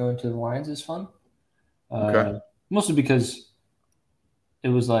Laporta going to the Lions is fun. Okay. Mostly because it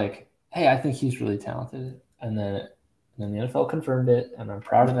was like, hey, I think he's really talented, and then the NFL confirmed it, and I'm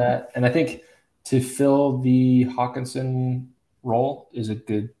proud of that. And I think to fill the Hawkinson role is a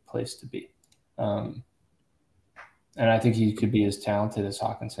good place to be. And I think he could be as talented as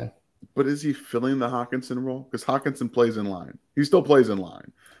Hawkinson. But is he filling the Hawkinson role? Because Hawkinson plays in line. He still plays in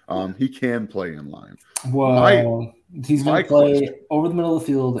line. He can play in line. Well, he's going to play over the middle of the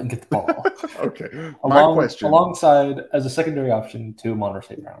field and get the ball. Okay. Alongside as a secondary option to Amon-Ra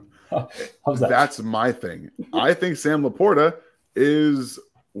St. Brown. How's that? That's my thing. I think Sam Laporta is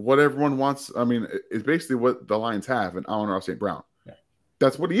what everyone wants. I mean, it's basically what the Lions have in Amon-Ra St. Brown.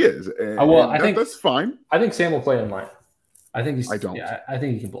 That's what he is. I think that's fine. I think Sam will play in line. I think he's. I don't. Yeah, I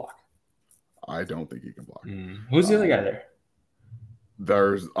think he can block. I don't think he can block. Who's the other guy there?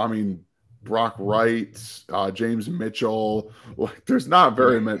 There's, Brock Wright, James Mitchell. Like, there's not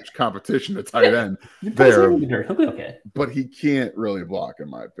very much competition at tight end there. He'll be okay. But he can't really block, in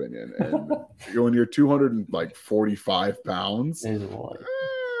my opinion. And when you're 245 pounds, it'd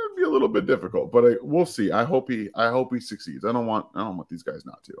be a little bit difficult. But we'll see. I hope he succeeds. I don't want these guys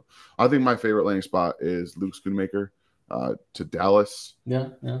not to. I think my favorite landing spot is Luke Schoonmaker to Dallas. Yeah.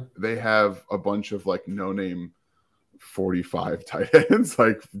 They have a bunch of no-name 45 tight ends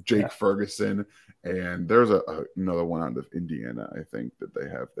like Jake Ferguson, and there's another one out of Indiana, I think, that they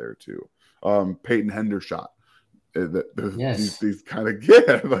have there too. Peyton Hendershot. These kind of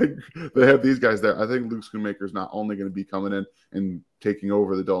they have these guys there. I think Luke Schoonmaker is not only going to be coming in and taking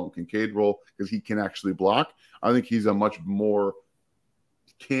over the Dalton Kincaid role because he can actually block. I think he's a much more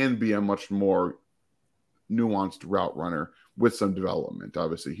nuanced route runner with some development.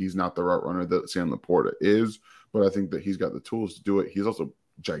 Obviously, he's not the route runner that Sam Laporta is, but I think that he's got the tools to do it. He's also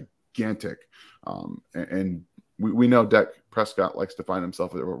gigantic. And we know Dak Prescott likes to find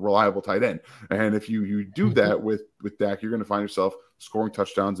himself a reliable tight end. And if you do that with Dak, you're going to find yourself scoring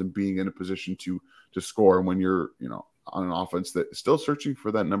touchdowns and being in a position to score. And when you're, on an offense that is still searching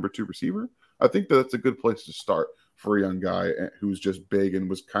for that number 2 receiver, I think that's a good place to start for a young guy who's just big and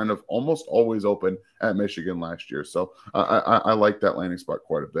was kind of almost always open at Michigan last year. So I like that landing spot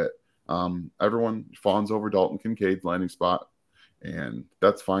quite a bit. Everyone fawns over Dalton Kincaid's landing spot, and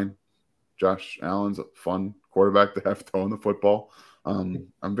that's fine. Josh Allen's a fun quarterback to have throwing the football.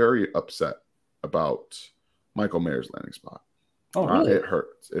 I'm very upset about Michael Mayer's landing spot. Oh, really? It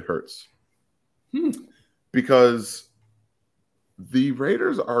hurts. Because the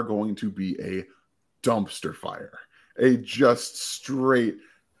Raiders are going to be a dumpster fire. a just straight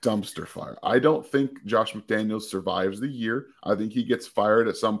dumpster fire. I don't think Josh McDaniels survives the year. I think he gets fired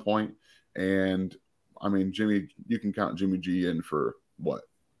at some point. And I mean, you can count Jimmy G in for what,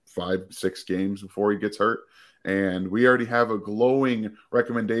 5-6 games before he gets hurt. And we already have a glowing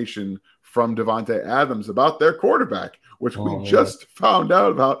recommendation from Davante Adams about their quarterback, which we just found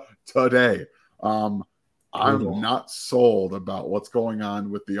out about today. I'm not sold about what's going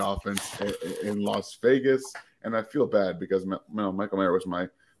on with the offense in Las Vegas. And I feel bad because Michael Mayer was my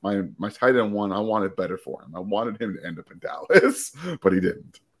tight end one. I wanted better for him. I wanted him to end up in Dallas, but he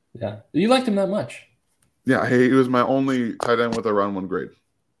didn't. Yeah. You liked him that much? Yeah, he was my only tight end with a round 1 grade.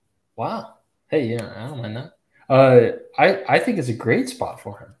 Wow. Hey, yeah, I don't mind that. I think it's a great spot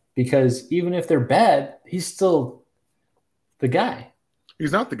for him because even if they're bad, he's still the guy.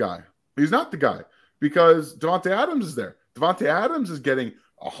 He's not the guy. He's not the guy because Davante Adams is there. Davante Adams is getting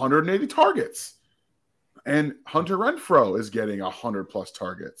 180 targets. And Hunter Renfrow is getting 100+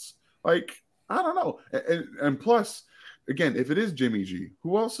 targets. Like, I don't know. And plus, again, if it is Jimmy G,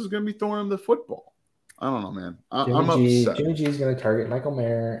 who else is going to be throwing him the football? I don't know, man. I'm upset. Jimmy G is going to target Michael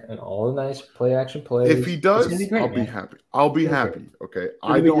Mayer and all the nice play-action plays. If he does, I'll be happy. I'll be happy, okay?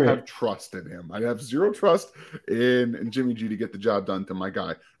 I don't have trust in him. I have zero trust in Jimmy G to get the job done to my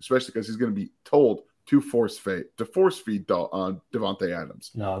guy, especially because he's going to be told to force feed Davante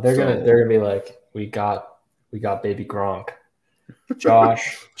Adams. No, they're gonna be like, we got baby Gronk,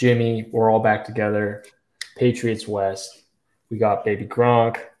 Josh, Jimmy, we're all back together. Patriots West, we got baby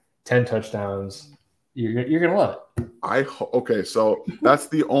Gronk, 10 touchdowns. You're gonna love it. Okay, so that's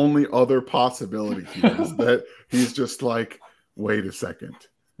the only other possibility here is that he's just like, wait a second.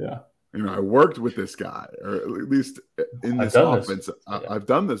 Yeah. I worked with this guy, or at least in this offense. I've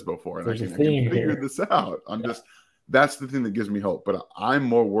done this before, and I can figure this out. That's the thing that gives me hope. But I'm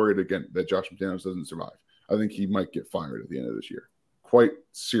more worried again that Josh McDaniels doesn't survive. I think he might get fired at the end of this year. Quite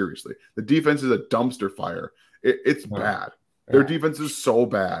seriously, the defense is a dumpster fire. It's bad. Their defense is so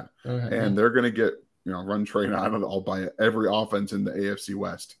bad, and they're going to get run train out of all by every offense in the AFC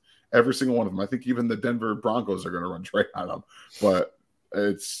West. Every single one of them. I think even the Denver Broncos are going to run train out of them. But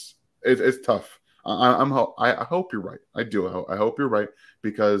it's tough. I hope you're right. I do. I hope you're right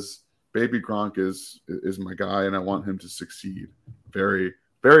because baby Gronk is my guy, and I want him to succeed very,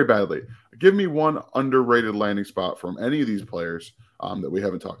 very badly. Give me one underrated landing spot from any of these players that we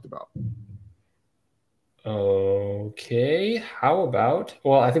haven't talked about. Okay. How about?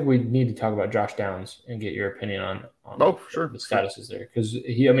 Well, I think we need to talk about Josh Downs and get your opinion on the status is there because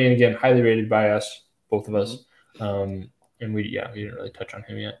he. I mean, again, highly rated by us, both of us, and we didn't really touch on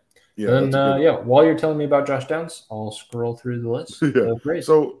him yet. Yeah. And then, while you're telling me about Josh Downs, I'll scroll through the list. Yeah.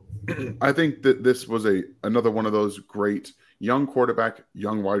 So I think that this was another one of those great young quarterback,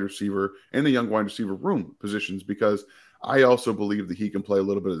 young wide receiver, and the young wide receiver room positions because I also believe that he can play a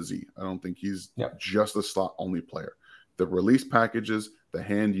little bit of Z. I don't think he's just a slot-only player. The release packages, the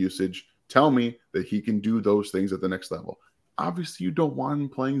hand usage, tell me that he can do those things at the next level. Obviously, you don't want him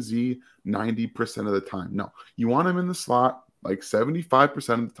playing Z 90% of the time. No, you want him in the slot like 75%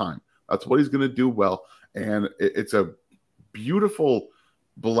 of the time. That's what he's going to do well. And it's a beautiful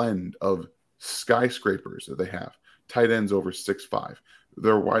blend of skyscrapers that they have. Tight ends over 6'5".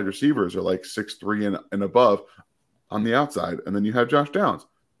 Their wide receivers are like 6'3" and above on the outside. And then you have Josh Downs,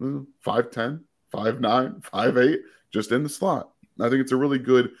 5'10", 5'9", 5'8", just in the slot. I think it's a really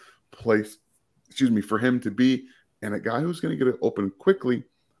good place, for him to be, and a guy who's going to get it open quickly.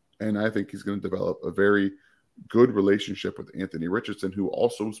 And I think he's going to develop a very good relationship with Anthony Richardson, who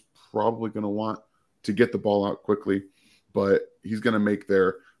also is probably going to want to get the ball out quickly, but he's going to make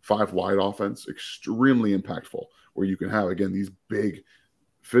their 5-wide offense extremely impactful, where you can have, again, these big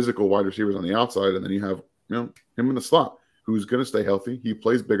physical wide receivers on the outside, and then you have him in the slot, who's going to stay healthy. He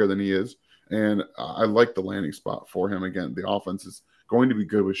plays bigger than he is, and I like the landing spot for him. Again, the offense is going to be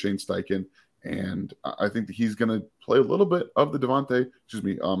good with Shane Steichen, and I think that he's going to play a little bit of the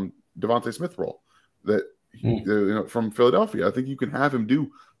Devontae Smith role that from Philadelphia. I think you can have him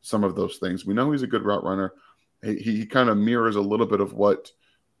do some of those things. We know he's a good route runner. He kind of mirrors a little bit of what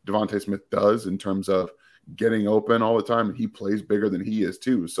Devontae Smith does in terms of getting open all the time, and he plays bigger than he is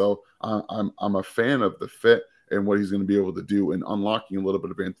too. So I'm a fan of the fit and what he's going to be able to do in unlocking a little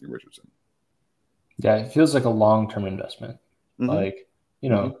bit of Anthony Richardson. Yeah, it feels like a long-term investment. Like,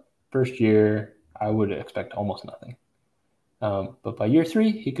 first year, I would expect almost nothing. But by year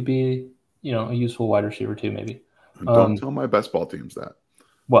 3, he could be, a useful wide receiver too, maybe. Don't tell my best ball teams that.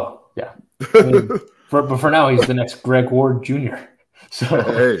 Well, yeah. I mean, but for now, he's the next Greg Ward Jr. So,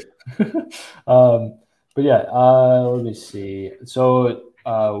 hey. But yeah, let me see. So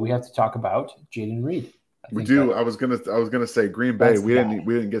we have to talk about Jayden Reed. We do. I was gonna say Green Bay. We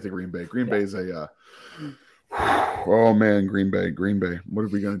didn't get to Green Bay. Green Bay is a oh man, Green Bay. What are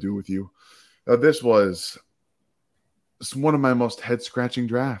we gonna do with you? This was one of my most head scratching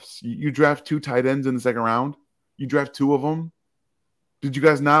drafts. You draft 2 tight ends in the second round. You draft 2 of them. Did you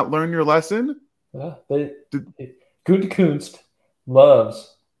guys not learn your lesson? Gutekunst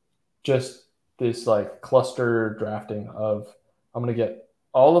loves just this like cluster drafting of I'm gonna get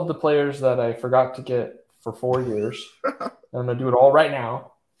all of the players that I forgot to get for 4 years. And I'm gonna do it all right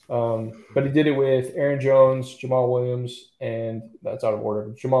now. But he did it with Aaron Jones, Jamal Williams, and that's out of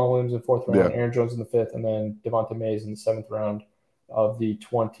order. Jamal Williams in the 4th round, Aaron Jones in the 5th, and then Devonta Mays in the 7th round of the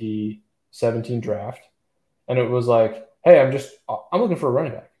 2017 draft. And it was like, hey, I'm looking for a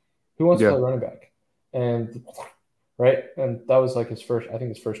running back. Who wants to play running back? And right, and that was like his first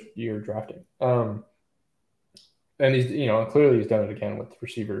year drafting. And he's clearly he's done it again with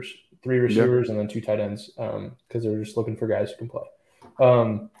receivers, 3 receivers and then 2 tight ends because they're just looking for guys who can play.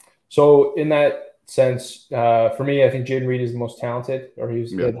 So in that sense, for me, I think Jayden Reed is the most talented, or he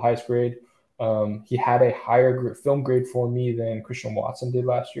had the highest grade. He had a higher film grade for me than Christian Watson did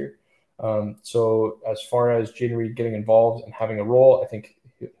last year. So as far as Jayden Reed getting involved and having a role, I think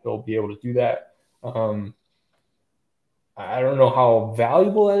he'll be able to do that. I don't know how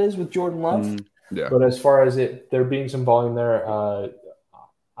valuable that is with Jordan Love, but as far as there being some volume there,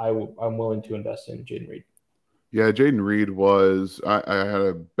 I'm willing to invest in Jayden Reed. Yeah, Jayden Reed was I had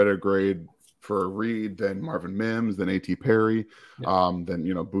a better grade for Reed than Marvin Mims, than A.T. Perry, than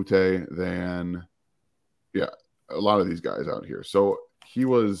Butte, than a lot of these guys out here. So he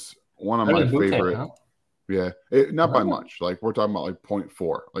was one of my favorite. Huh? Yeah, not by much. Like we're talking about like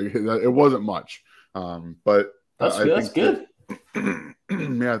 0.4. Like it wasn't much, but that's good.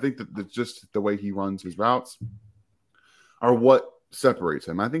 I think that just the way he runs his routes are what separates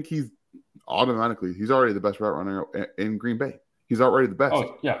him. I think he's already the best route runner in Green Bay. He's already the best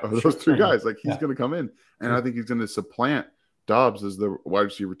of those 3 guys. Like he's going to come in, and I think he's going to supplant Dobbs as the wide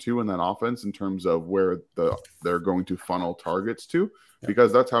receiver 2 in that offense in terms of where they're going to funnel targets to,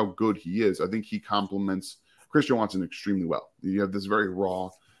 because that's how good he is. I think he complements Christian Watson extremely well. You have this very raw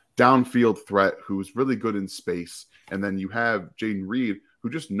downfield threat who's really good in space, and then you have Jayden Reed who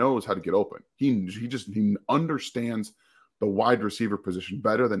just knows how to get open. He understands the wide receiver position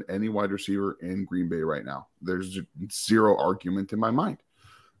better than any wide receiver in Green Bay right now. There's 0 argument in my mind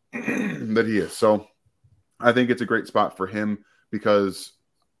that he is. So I think it's a great spot for him because,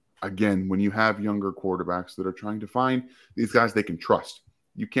 again, when you have younger quarterbacks that are trying to find these guys they can trust,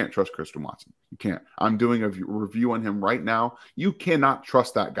 you can't trust Christian Watson. You can't. I'm doing a review on him right now. You cannot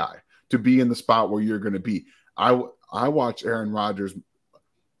trust that guy to be in the spot where you're going to be. I watch Aaron Rodgers.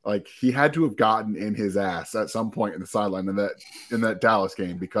 Like he had to have gotten in his ass at some point in the sideline in that Dallas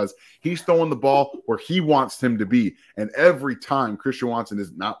game, because he's throwing the ball where he wants him to be. And every time Christian Watson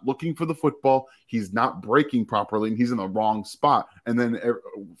is not looking for the football, he's not breaking properly, and he's in the wrong spot. And then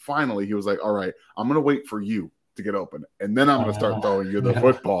finally he was like, all right, I'm going to wait for you to get open, and then I'm going to start throwing you the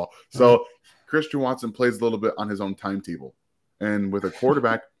football. So Christian Watson plays a little bit on his own timetable. And with a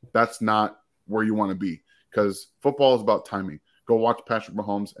quarterback, that's not where you want to be, because football is about timing. Go watch Patrick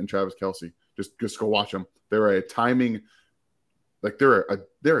Mahomes and Travis Kelce. Just go watch them. They're a timing, like they're a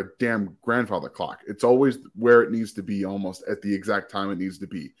damn grandfather clock. It's always where it needs to be, almost at the exact time it needs to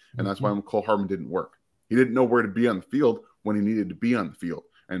be. And that's why Cole Hardman didn't work. He didn't know where to be on the field when he needed to be on the field.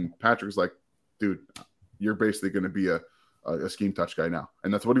 And Patrick's like, dude, you're basically going to be a scheme touch guy now.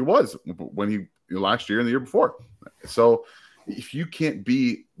 And that's what he was when he last year and the year before. So if you can't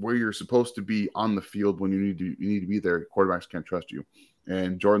be where you're supposed to be on the field when you need to be there, quarterbacks can't trust you.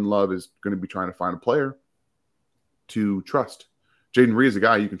 And Jordan Love is going to be trying to find a player to trust. Jayden Reed is a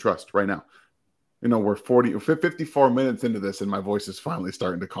guy you can trust right now. We're 54 minutes into this, and my voice is finally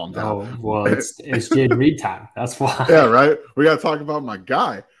starting to calm down. Oh, well, it's Jayden Reed time. That's why. Yeah, right? We got to talk about my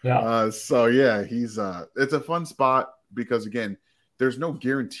guy. Yeah. He's it's a fun spot because, again, there's no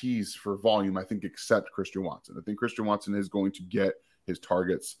guarantees for volume, I think, except Christian Watson. I think Christian Watson is going to get his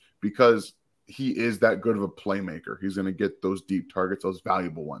targets because he is that good of a playmaker. He's going to get those deep targets, those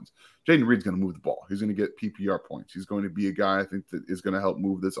valuable ones. Jayden Reed's going to move the ball. He's going to get PPR points. He's going to be a guy, I think, that is going to help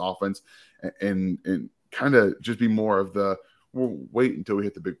move this offense and kind of just be more of the, we'll wait until we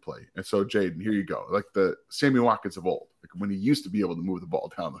hit the big play. And so, Jayden, here you go. Like the Sammy Watkins of old, like when he used to be able to move the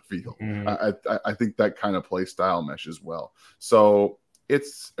ball down the field. I think that kind of play style meshes well. So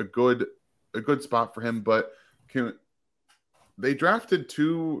it's a good spot for him. But they drafted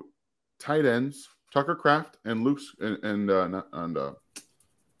 2 tight ends, Tucker Kraft and Luke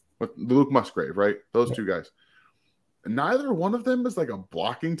Musgrave, right? Those 2 guys. Neither one of them is like a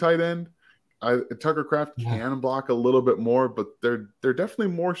blocking tight end. Tucker Kraft can block a little bit more, but they're definitely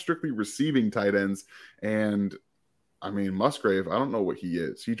more strictly receiving tight ends. And I mean, Musgrave, I don't know what he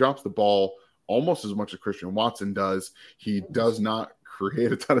is. He drops the ball almost as much as Christian Watson does. He does not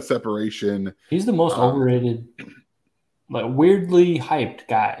create a ton of separation. He's the most overrated, like weirdly hyped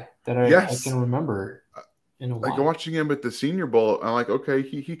guy that I can remember in a while. Like watching him at the Senior Bowl, I'm like, okay,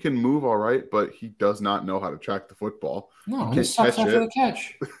 he can move all right, but he does not know how to track the football. No, he sucks after the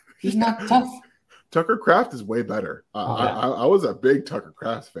catch. He's not tough. Tucker Kraft is way better. I was a big Tucker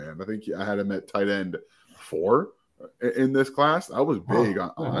Kraft fan. I think I had him at tight end 4 in this class. I was big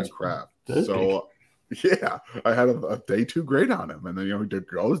on Kraft. So, yeah, I had a day 2 grade on him. And then, he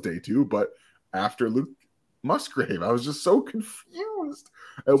goes day 2. But after Luke Musgrave, I was just so confused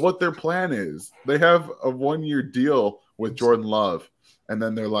at what their plan is. They have a 1-year deal with Jordan Love. And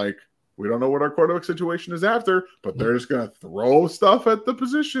then they're like, we don't know what our quarterback situation is after, but they're just going to throw stuff at the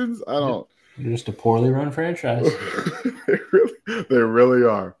positions. I don't. They're just a poorly run franchise. they really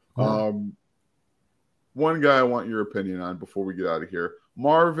are. One guy I want your opinion on before we get out of here.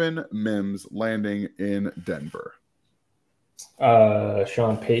 Marvin Mims landing in Denver.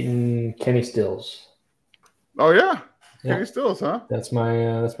 Sean Payton, Kenny Stills. Oh, yeah. Kenny Stills, huh? That's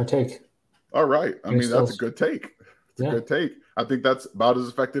my take. All right. Kenny Stills. That's a good take. It's a good take. I think that's about as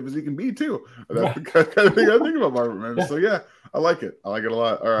effective as he can be, too. That's the kind of thing I think about Marvin Mims. So, yeah, I like it. I like it a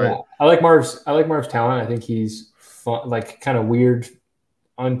lot. All right. Yeah. I like Marv's talent. I think he's fun, like kind of weird,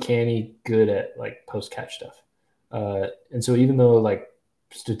 uncanny, good at like post-catch stuff. And so even though like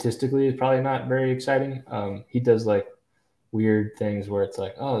statistically it's probably not very exciting, he does like weird things where it's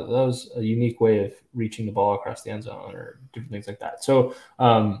like, oh, that was a unique way of reaching the ball across the end zone or different things like that. So,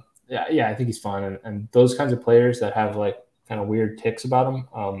 yeah, I think he's fun. And those kinds of players that have like kind of weird ticks about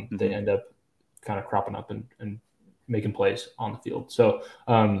them, they end up kind of cropping up and making plays on the field. So,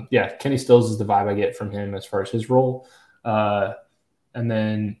 Kenny Stills is the vibe I get from him as far as his role. And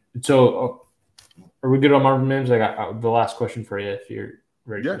then, so are we good on Marvin Mims? I got the last question for you if you're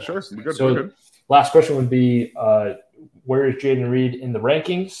ready. Yeah, sure. We're good. So, last question would be, where is Jayden Reed in the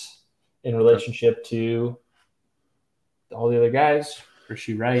rankings in relationship to all the other guys?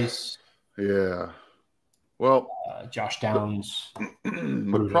 Rashee Rice. Yeah. Well, Josh Downs.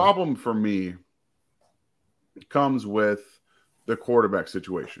 The problem for me comes with the quarterback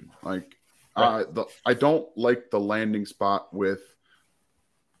situation. Like, I don't like the landing spot with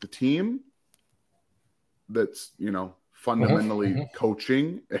the team that's, fundamentally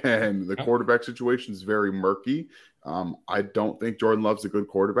coaching, and the quarterback situation is very murky. I don't think Jordan Love's a good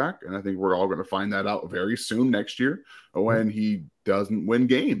quarterback, and I think we're all going to find that out very soon next year when he doesn't win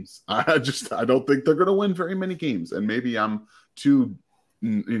games. I don't think they're going to win very many games, and maybe I'm too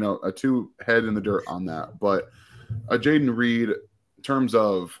head in the dirt on that. But Jayden Reed, in terms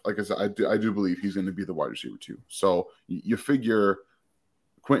of, like I said, I do believe he's going to be the wide receiver 2. So you figure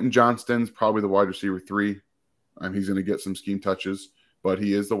Quentin Johnston's probably the wide receiver 3. He's going to get some scheme touches, but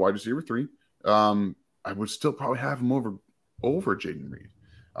he is the wide receiver 3. I would still probably have him over Jayden Reed.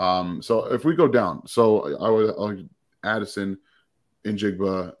 So if we go down, I'll Addison,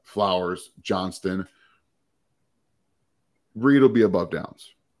 Njigba, Flowers, Johnston. Reed will be above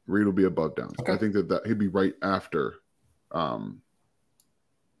Downs. Okay. I think that he'd be right after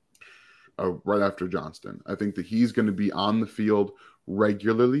Johnston. I think that he's going to be on the field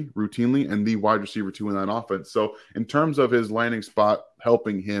regularly, routinely, and the wide receiver 2 in that offense. So in terms of his landing spot,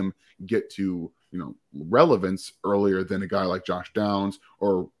 helping him get to relevance earlier than a guy like Josh Downs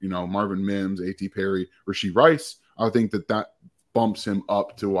or Marvin Mims, A.T. Perry, Rashee Rice, I think that bumps him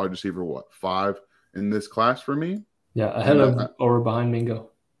up to wide receiver 5 in this class for me. Yeah, ahead of or behind Mingo.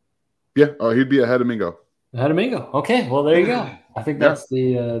 Yeah, he'd be ahead of Mingo. Ahead of Mingo. Okay, well there you go. I think that's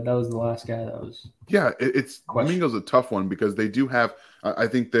that was the last guy that was. Yeah, Mingo's a tough one because they do have. I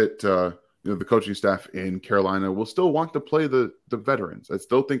think that the coaching staff in Carolina will still want to play the veterans. I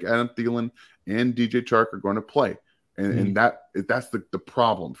still think Adam Thielen and DJ Chark are going to play, and that's the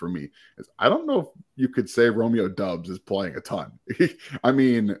problem for me. Is I don't know if you could say Romeo Doubs is playing a ton.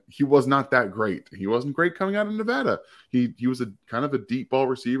 He was not that great. He wasn't great coming out of Nevada. He was a kind of a deep ball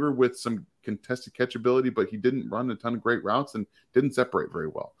receiver with some contested catchability, but he didn't run a ton of great routes and didn't separate very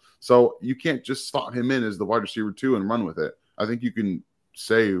well. So you can't just slot him in as the wide receiver 2 and run with it. I think you can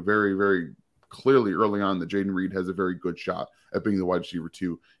say very, very clearly early on that Jayden Reed has a very good shot at being the wide receiver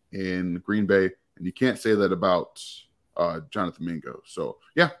 2 in Green Bay, and you can't say that about Jonathan Mingo. So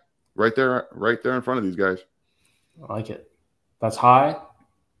yeah, right there in front of these guys. I like it. That's high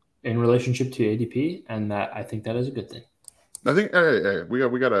in relationship to ADP, and I think that is a good thing. I think we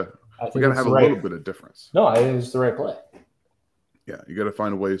gotta have a little bit of difference. No, I think it's the right play. Yeah, you got to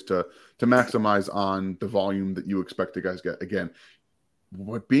find ways to maximize on the volume that you expect the guys get. Again,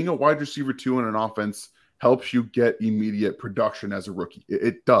 being a wide receiver 2 in an offense helps you get immediate production as a rookie.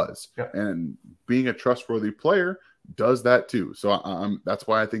 It does. Yep. And being a trustworthy player does that too. So that's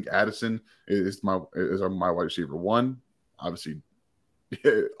why I think Addison is my wide receiver 1. Obviously,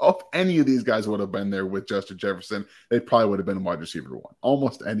 if any of these guys would have been there with Justin Jefferson, they probably would have been wide receiver 1.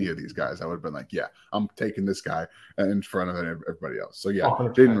 Almost any of these guys, I would have been like, yeah, I'm taking this guy in front of everybody else. So yeah,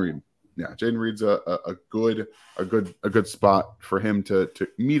 100%. Jayden Reed. Yeah, Jayden Reed's a good spot for him to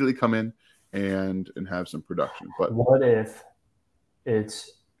immediately come in and have some production. But what if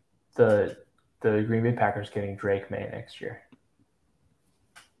it's the Green Bay Packers getting Drake May next year?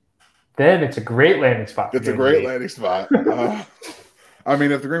 Then it's a great landing spot. It's a great landing spot. I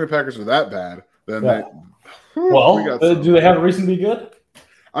mean, if the Green Bay Packers are that bad, then do they have a reason to be good?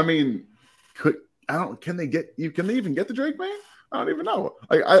 I mean, can they even get the Drake May? I don't even know.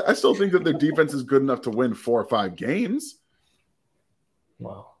 I still think that their defense is good enough to win 4 or 5 games.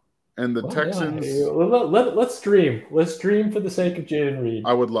 Wow. And the Texans. Yeah. Let's stream. Let's stream for the sake of Jayden Reed.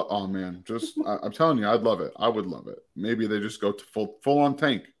 I would love. Oh man, I'm telling you, I'd love it. I would love it. Maybe they just go to full on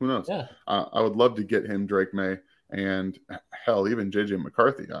tank. Who knows? Yeah. I would love to get him Drake May and hell, even JJ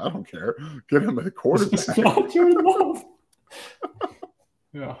McCarthy. I don't care. Get him at the quarterback.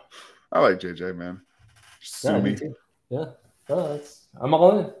 Yeah. I like JJ, man. Sue me. Yeah. I'm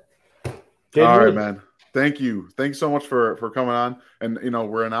all in. All right, man. Thank you. Thanks so much for coming on. And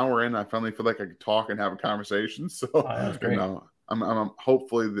we're an hour in. I finally feel like I can talk and have a conversation. So that's great. I'm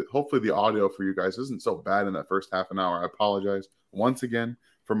hopefully the audio for you guys isn't so bad in that first half an hour. I apologize once again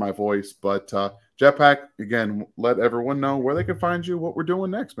for my voice. But Jetpack, again, let everyone know where they can find you, what we're doing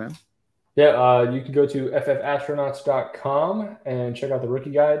next, man. Yeah, you can go to ffastronauts.com and check out the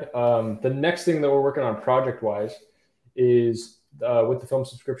rookie guide. The next thing that we're working on project-wise is with the film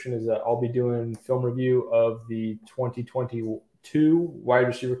subscription is that I'll be doing film review of the 2022 wide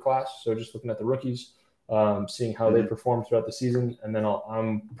receiver class. So just looking at the rookies, seeing how they perform throughout the season. And then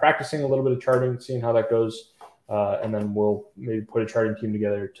I'm practicing a little bit of charting, seeing how that goes. And then we'll maybe put a charting team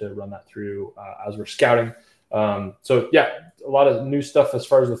together to run that through as we're scouting. So yeah, a lot of new stuff as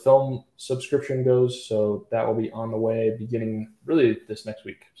far as the film subscription goes. So that will be on the way beginning really this next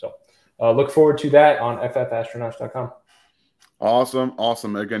week. So look forward to that on ffastronauts.com.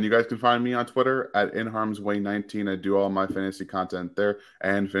 Awesome. Again, you guys can find me on Twitter at InHarmsWay19. I do all my fantasy content there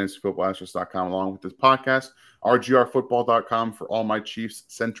and fantasyfootballastronauts.com along with this podcast. RGRfootball.com for all my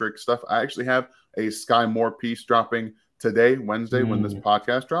Chiefs-centric stuff. I actually have a Sky Moore piece dropping today, Wednesday, when this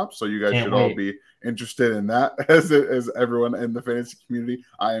podcast drops. So you guys should all be interested in that as everyone in the fantasy community,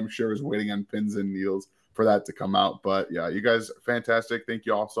 I am sure, is waiting on pins and needles for that to come out. But yeah, you guys, fantastic. Thank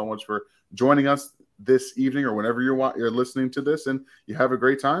you all so much for joining us this evening or whenever you're listening to this, and you have a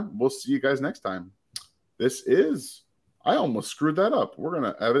great time. We'll see you guys next time. I almost screwed that up. We're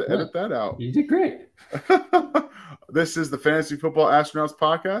going to edit that out. You did great. This is the Fantasy Football Astronauts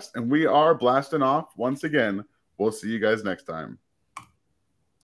podcast, and we are blasting off once again. We'll see you guys next time.